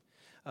God.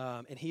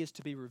 And he is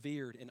to be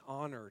revered and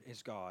honored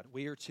as God.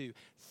 We are to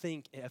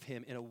think of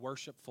him in a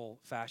worshipful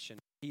fashion.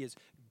 He is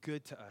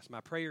good to us. My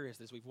prayer is,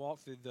 as we've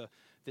walked through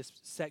this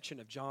section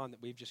of John,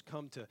 that we've just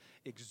come to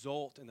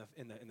exult in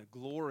the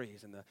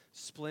glories and the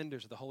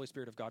splendors of the Holy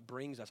Spirit of God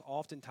brings us.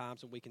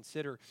 Oftentimes, when we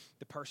consider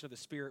the person of the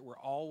Spirit, we're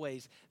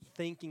always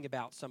thinking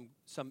about some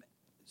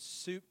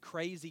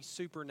crazy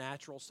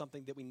supernatural,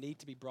 something that we need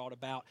to be brought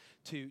about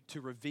to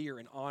revere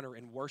and honor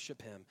and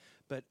worship him.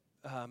 But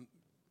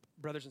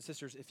brothers and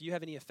sisters, if you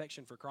have any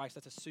affection for Christ,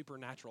 that's a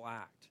supernatural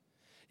act.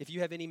 If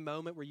you have any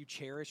moment where you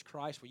cherish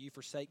Christ, where you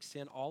forsake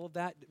sin, all of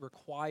that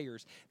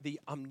requires the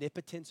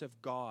omnipotence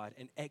of God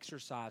and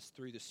exercise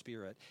through the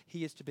Spirit.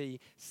 He is to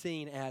be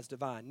seen as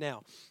divine.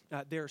 Now,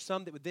 there are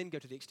some that would then go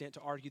to the extent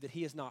to argue that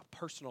he is not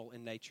personal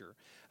in nature.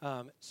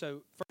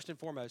 So first and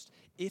foremost,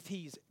 if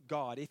he's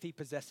God, if he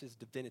possesses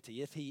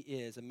divinity, if he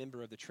is a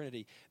member of the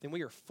Trinity, then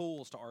we are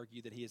fools to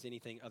argue that he is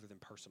anything other than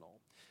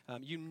personal.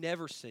 You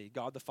never see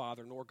God the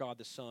Father nor God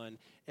the Son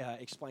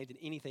explained in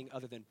anything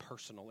other than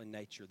personal in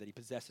nature, that he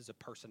possesses a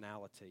personality.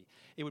 personality.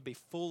 It would be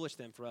foolish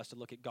then for us to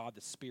look at God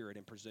the Spirit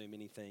and presume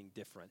anything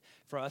different.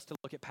 For us to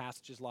look at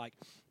passages like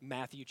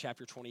Matthew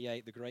chapter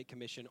 28, the Great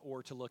Commission,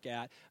 or to look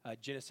at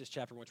Genesis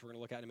chapter 1, which we're going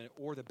to look at in a minute,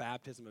 or the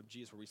baptism of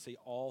Jesus, where we see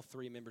all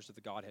three members of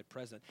the Godhead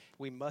present,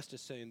 we must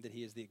assume that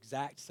he is the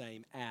exact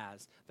same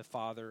as the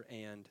Father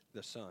and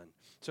the Son.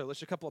 So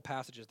let's look at a couple of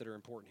passages that are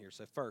important here.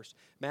 So first,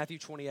 Matthew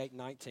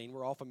 28:19,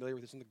 we're all familiar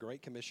with this in the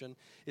Great Commission.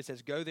 It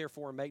says, "Go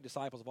therefore and make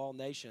disciples of all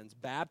nations,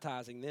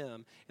 baptizing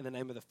them in the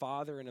name of the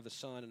Father and of the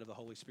Son and of the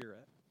Holy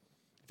Spirit."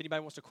 If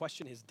anybody wants to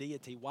question his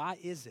deity, why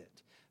is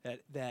it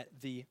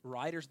that the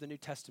writers of the New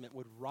Testament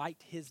would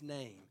write his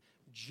name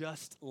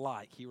just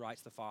like he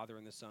writes the Father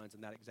and the Sons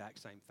in that exact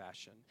same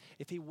fashion?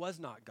 If he was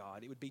not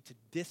God, it would be to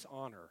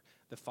dishonor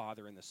the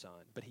Father and the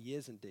Son, but he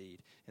is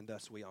indeed, and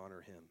thus we honor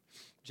him.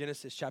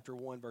 Genesis chapter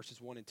 1, verses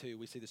 1 and 2,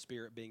 we see the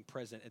Spirit being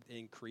present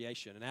in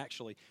creation, and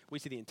actually we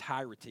see the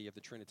entirety of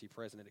the Trinity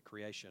present at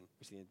creation.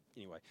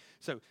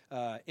 So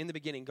in the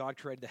beginning, God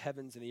created the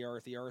heavens and the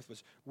earth. The earth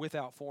was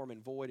without form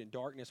and void, and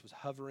darkness was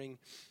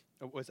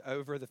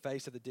over the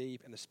face of the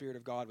deep, and the Spirit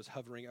of God was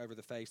hovering over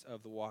the face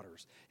of the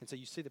waters. And so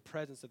you see the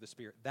presence of the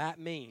Spirit. That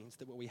means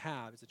that what we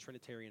have is a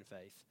Trinitarian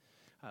faith.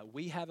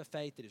 We have a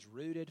faith that is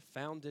rooted,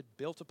 founded,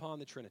 built upon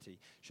the Trinity.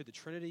 Should the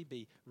Trinity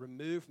be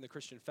removed from the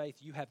Christian faith,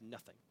 you have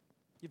nothing.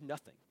 You have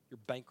nothing. You're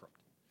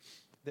bankrupt.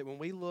 That when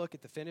we look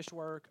at the finished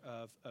work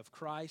of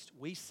Christ,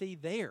 we see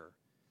there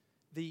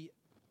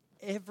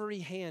every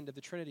hand of the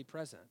Trinity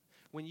present.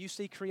 When you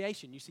see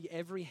creation, you see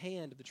every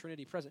hand of the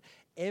Trinity present.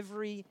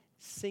 Every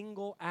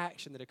single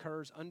action that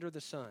occurs under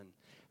the sun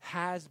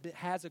has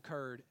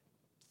occurred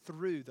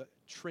through the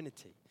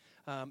Trinity.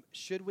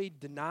 Should we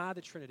deny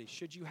the Trinity?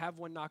 Should you have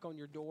one knock on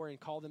your door and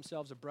call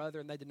themselves a brother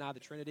and they deny the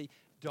Trinity?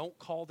 Don't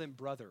call them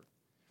brother.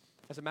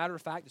 As a matter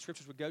of fact, the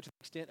Scriptures would go to the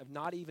extent of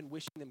not even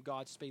wishing them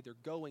Godspeed. They're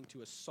going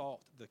to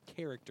assault the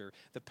character,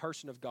 the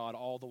person of God,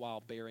 all the while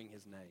bearing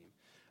his name.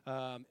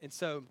 And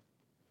so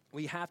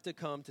we have to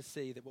come to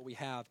see that what we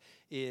have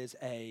is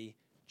a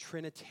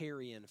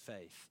Trinitarian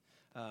faith.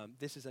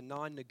 This is a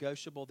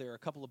non-negotiable. There are a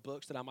couple of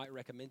books that I might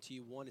recommend to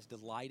you. One is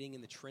Delighting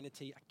in the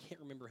Trinity. I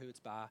can't remember who it's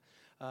by.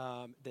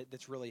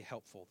 That's really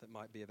helpful. That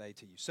might be of aid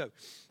to you. So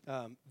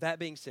that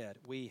being said,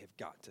 we have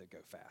got to go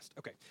fast.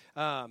 Okay.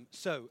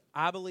 So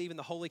I believe in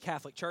the Holy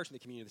Catholic Church and the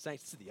community of the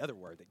saints. This is the other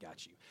word that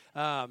got you.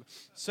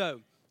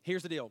 So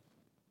here's the deal.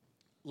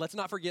 Let's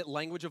not forget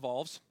language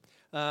evolves.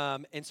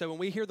 And so when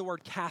we hear the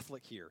word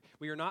Catholic here,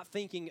 we are not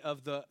thinking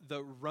of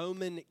the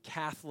Roman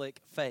Catholic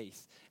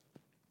faith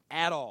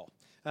at all.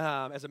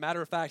 As a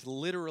matter of fact,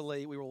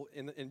 literally, we will,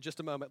 in just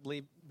a moment,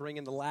 bring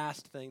in the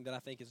last thing that I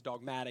think is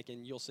dogmatic,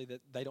 and you'll see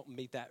that they don't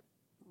meet that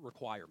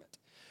requirement.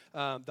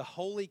 The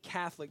Holy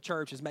Catholic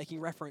Church is making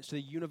reference to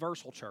the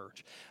universal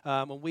church.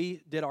 When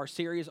we did our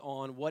series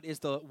on what is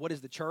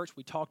the church,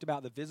 we talked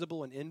about the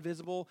visible and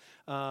invisible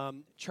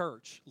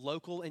church,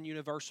 local and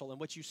universal. And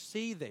what you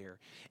see there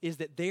is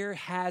that there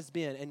has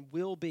been and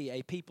will be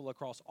a people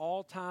across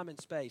all time and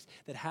space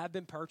that have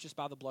been purchased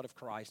by the blood of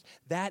Christ.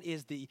 That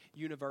is the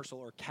universal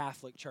or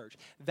Catholic Church.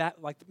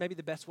 That, like, maybe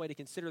the best way to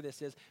consider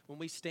this is when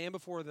we stand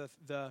before the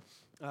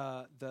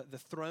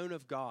throne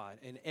of God,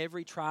 and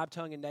every tribe,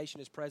 tongue, and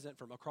nation is present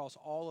from across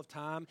all of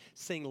time,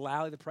 sing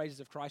loudly the praises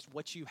of Christ.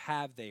 What you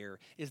have there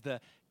is the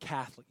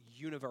Catholic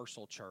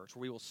universal church,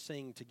 where we will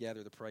sing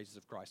together the praises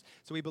of Christ.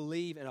 So we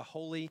believe in a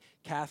holy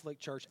Catholic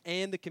church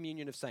and the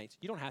communion of saints.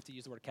 You don't have to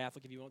use the word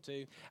Catholic if you want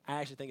to. I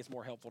actually think it's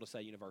more helpful to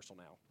say universal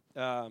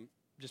now,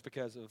 just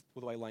because of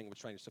the way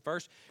language changes. So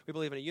first, we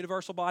believe in a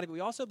universal body, but we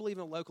also believe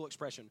in a local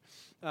expression.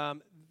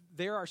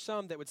 There are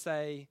some that would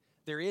say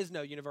there is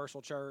no universal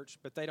church,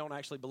 but they don't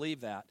actually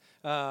believe that.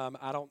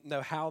 I don't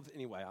know how.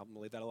 Anyway, I'm going to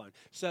leave that alone.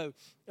 So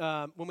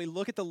when we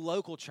look at the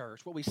local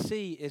church, what we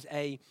see is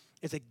a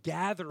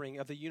gathering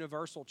of the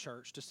universal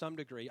church to some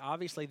degree.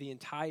 Obviously, the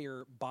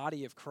entire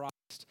body of Christ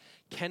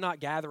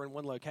cannot gather in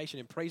one location,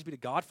 and praise be to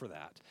God for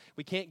that.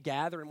 We can't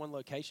gather in one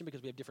location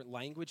because we have different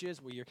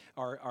languages. We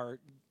are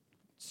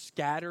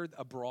scattered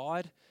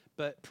abroad.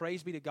 But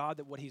praise be to God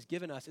that what he's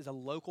given us is a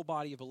local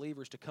body of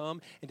believers to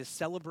come and to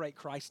celebrate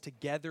Christ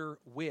together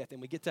with.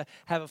 And we get to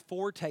have a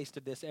foretaste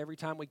of this every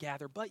time we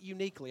gather, but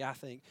uniquely, I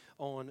think,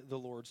 on the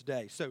Lord's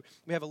Day. So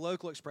we have a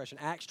local expression.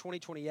 Acts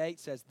 20:28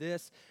 says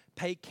this: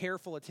 "Pay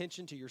careful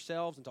attention to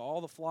yourselves and to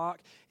all the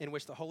flock in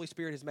which the Holy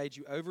Spirit has made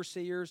you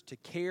overseers to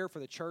care for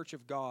the church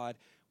of God,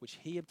 which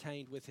he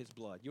obtained with his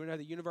blood." You want to know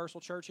who the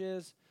universal church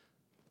is?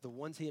 The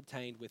ones he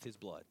obtained with his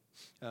blood.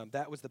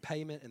 That was the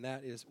payment, and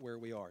that is where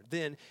we are.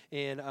 Then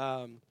in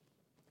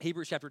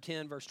Hebrews chapter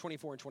 10, verse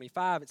 24 and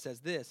 25, it says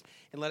this: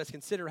 "And let us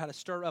consider how to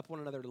stir up one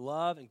another to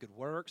love and good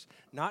works,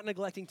 not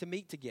neglecting to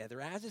meet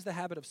together, as is the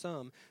habit of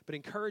some, but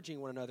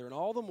encouraging one another, and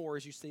all the more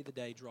as you see the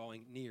day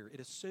drawing near." It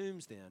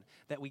assumes then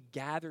that we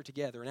gather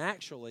together. And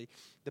actually,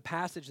 the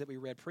passage that we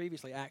read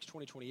previously, Acts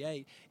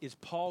 20:28, is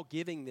Paul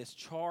giving this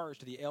charge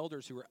to the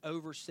elders who are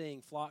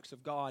overseeing flocks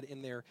of God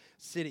in their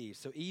cities.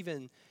 So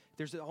even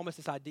there's almost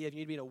this idea of you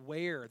need to be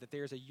aware that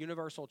there's a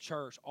universal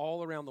church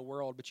all around the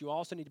world, but you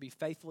also need to be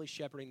faithfully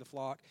shepherding the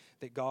flock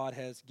that God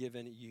has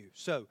given you.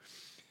 So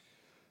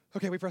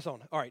Okay, we press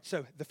on. All right,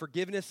 so the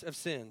forgiveness of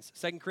sins.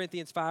 2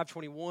 Corinthians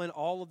 5:21,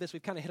 all of this,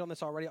 we've kind of hit on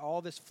this already. All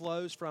of this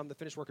flows from the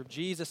finished work of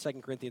Jesus,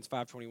 2 Corinthians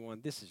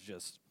 5:21. This is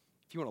just,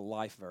 if you want a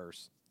life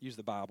verse, use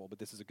the Bible, but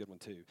this is a good one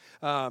too.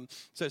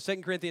 So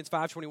 2 Corinthians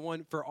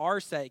 5:21, for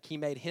our sake he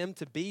made him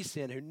to be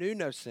sin who knew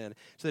no sin,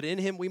 so that in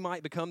him we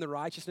might become the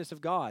righteousness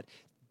of God.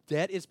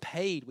 Debt is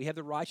paid. We have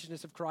the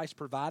righteousness of Christ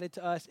provided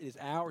to us. It is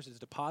ours. It is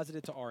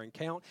deposited to our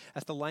account.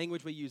 That's the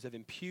language we use of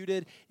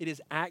imputed. It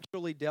is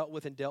actually dealt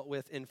with and dealt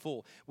with in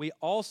full. We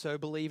also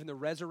believe in the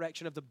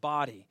resurrection of the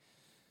body.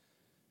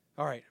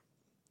 All right.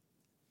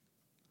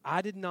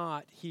 I did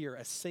not hear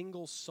a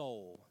single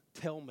soul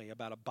tell me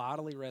about a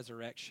bodily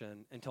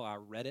resurrection until I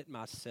read it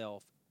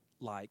myself,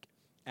 like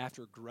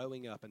after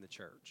growing up in the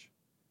church.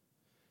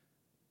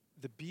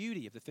 The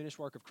beauty of the finished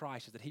work of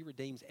Christ is that he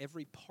redeems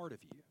every part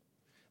of you.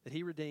 That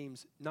he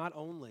redeems not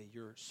only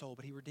your soul,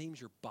 but he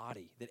redeems your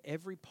body. That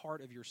every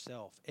part of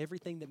yourself,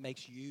 everything that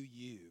makes you,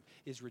 you,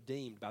 is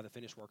redeemed by the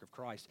finished work of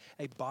Christ.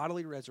 A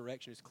bodily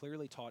resurrection is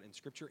clearly taught in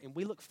Scripture, and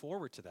we look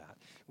forward to that.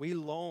 We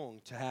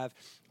long to have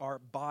our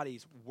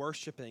bodies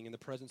worshiping in the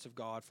presence of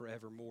God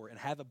forevermore and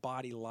have a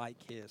body like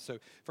his. So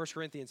 1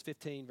 Corinthians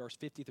 15, verse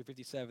 50 through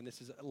 57,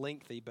 this is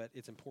lengthy, but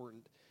it's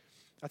important.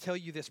 I tell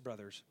you this,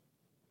 brothers.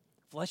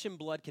 Flesh and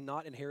blood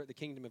cannot inherit the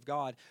kingdom of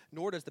God,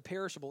 nor does the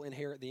perishable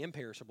inherit the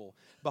imperishable.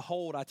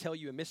 Behold, I tell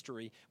you a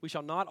mystery. We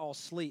shall not all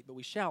sleep, but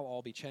we shall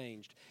all be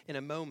changed. In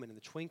a moment, in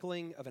the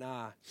twinkling of an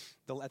eye,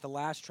 at the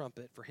last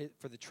trumpet,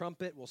 for the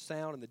trumpet will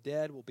sound, and the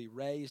dead will be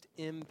raised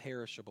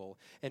imperishable,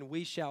 and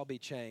we shall be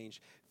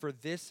changed. For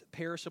this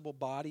perishable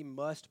body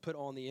must put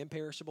on the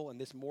imperishable, and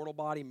this mortal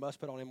body must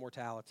put on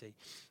immortality.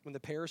 When the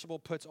perishable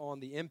puts on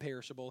the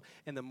imperishable,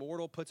 and the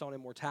mortal puts on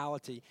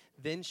immortality,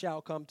 then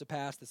shall come to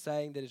pass the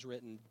saying that is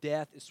written,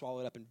 Death is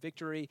swallowed up in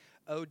victory.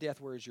 O death,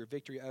 where is your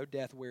victory? O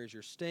death, where is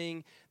your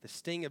sting? The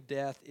sting of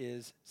death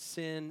is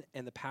sin,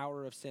 and the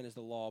power of sin is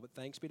the law. But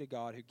thanks be to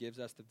God who gives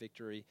us the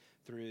victory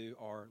through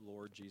our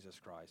Lord Jesus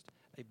Christ.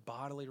 A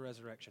bodily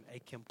resurrection, a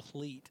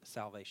complete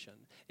salvation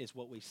is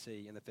what we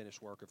see in the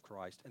finished work of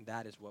Christ, and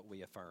that is what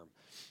we affirm.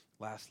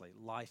 Lastly,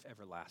 life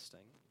everlasting.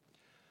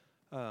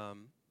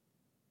 Can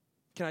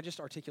I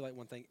just articulate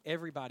one thing?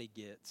 Everybody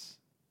gets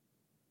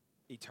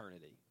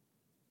eternity.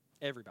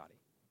 Everybody.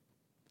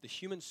 The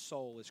human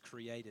soul is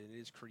created, and it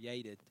is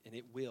created, and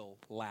it will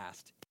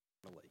last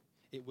eternally.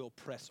 It will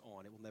press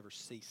on. It will never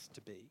cease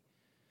to be.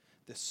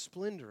 The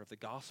splendor of the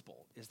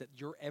gospel is that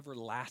your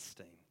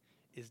everlasting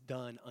is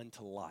done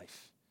unto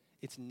life.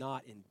 It's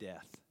not in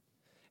death.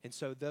 And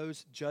so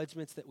those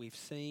judgments that we've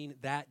seen,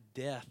 that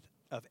death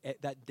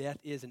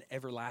is an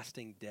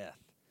everlasting death.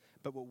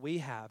 But what we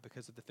have,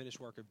 because of the finished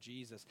work of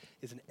Jesus,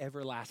 is an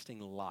everlasting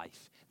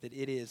life. That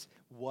it is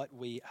what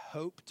we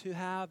hope to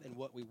have and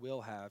what we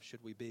will have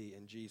should we be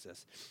in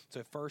Jesus.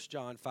 So 1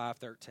 John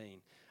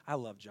 5:13. I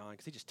love John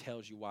because he just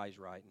tells you why he's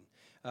writing.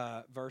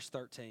 Verse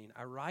 13.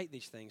 I write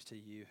these things to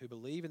you who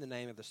believe in the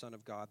name of the Son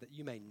of God, that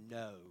you may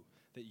know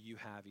that you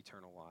have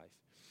eternal life.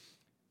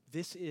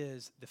 This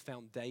is the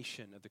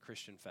foundation of the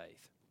Christian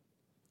faith.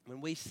 When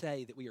we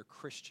say that we are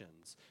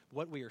Christians,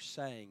 what we are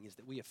saying is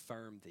that we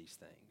affirm these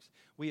things.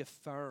 We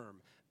affirm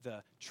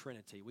the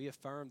Trinity. We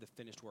affirm the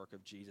finished work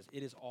of Jesus.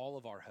 It is all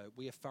of our hope.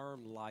 We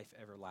affirm life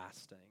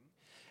everlasting.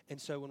 And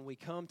so when we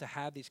come to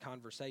have these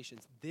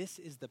conversations, this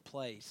is the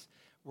place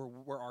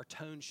where our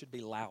tone should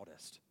be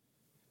loudest.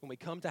 When we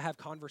come to have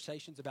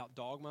conversations about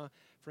dogma,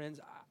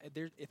 friends,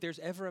 if there's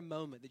ever a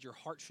moment that your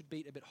heart should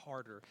beat a bit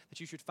harder, that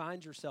you should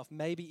find yourself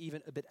maybe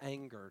even a bit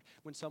angered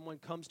when someone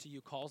comes to you,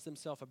 calls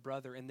themselves a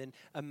brother, and then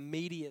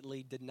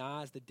immediately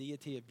denies the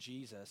deity of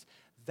Jesus,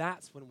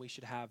 that's when we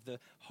should have the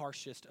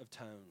harshest of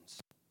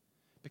tones.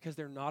 Because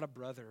they're not a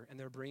brother, and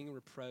they're bringing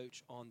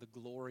reproach on the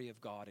glory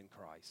of God in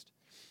Christ.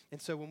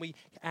 And so when we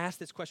ask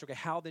this question, okay,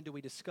 how then do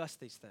we discuss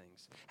these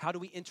things? How do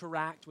we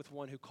interact with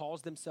one who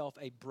calls themselves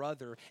a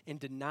brother and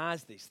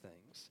denies these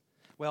things?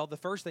 Well, the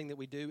first thing that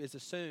we do is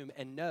assume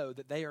and know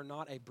that they are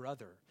not a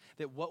brother.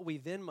 That what we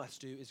then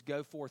must do is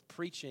go forth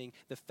preaching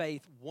the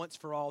faith once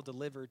for all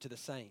delivered to the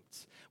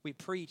saints. We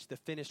preach the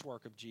finished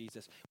work of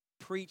Jesus.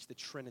 We preach the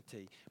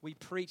Trinity. We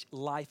preach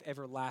life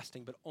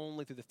everlasting, but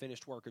only through the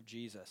finished work of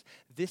Jesus.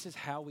 This is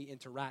how we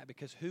interact,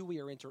 because who we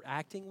are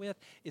interacting with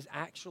is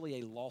actually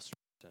a lost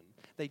person.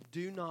 They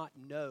do not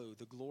know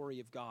the glory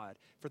of God,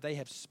 for they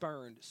have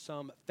spurned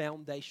some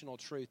foundational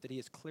truth that he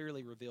has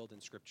clearly revealed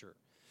in Scripture.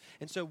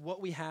 And so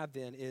what we have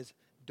then is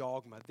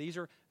dogma. These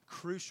are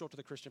crucial to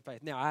the Christian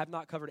faith. Now, I have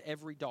not covered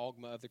every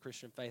dogma of the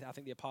Christian faith. I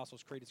think the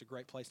Apostles' Creed is a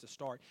great place to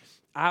start.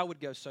 I would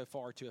go so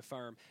far to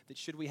affirm that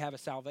should we have a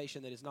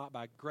salvation that is not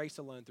by grace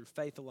alone, through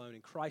faith alone,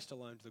 in Christ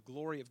alone, to the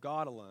glory of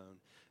God alone,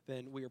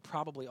 then we are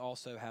probably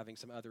also having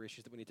some other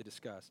issues that we need to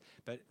discuss.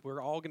 But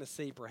we're all going to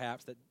see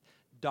perhaps that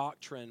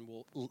doctrine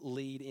will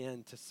lead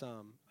into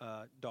some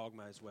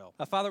dogma as well.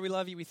 Father, we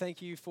love you. We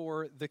thank you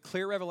for the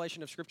clear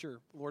revelation of Scripture.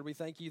 Lord, we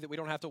thank you that we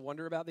don't have to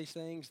wonder about these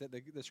things, that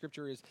the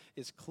Scripture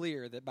is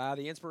clear, that by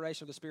the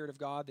inspiration of the Spirit of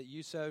God, that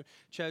you so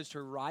chose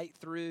to write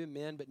through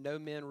men, but no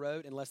men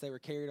wrote unless they were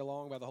carried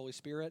along by the Holy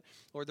Spirit.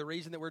 Lord, the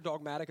reason that we're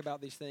dogmatic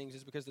about these things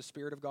is because the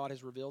Spirit of God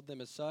has revealed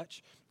them as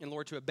such. And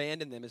Lord, to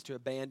abandon them is to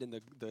abandon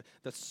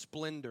the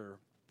splendor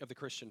of the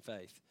Christian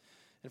faith.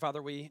 And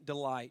Father, we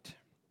delight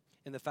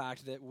in the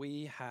fact that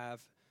we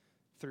have,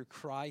 through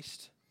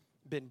Christ,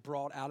 been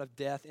brought out of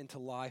death into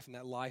life, and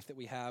that life that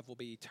we have will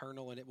be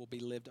eternal and it will be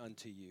lived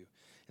unto you.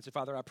 And so,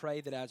 Father, I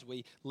pray that as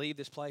we leave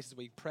this place, as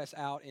we press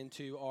out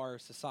into our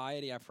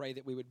society, I pray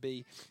that we would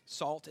be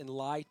salt and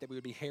light, that we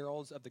would be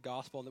heralds of the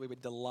gospel, and that we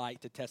would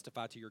delight to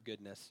testify to your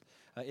goodness.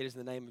 It is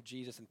in the name of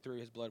Jesus and through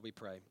his blood we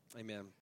pray. Amen.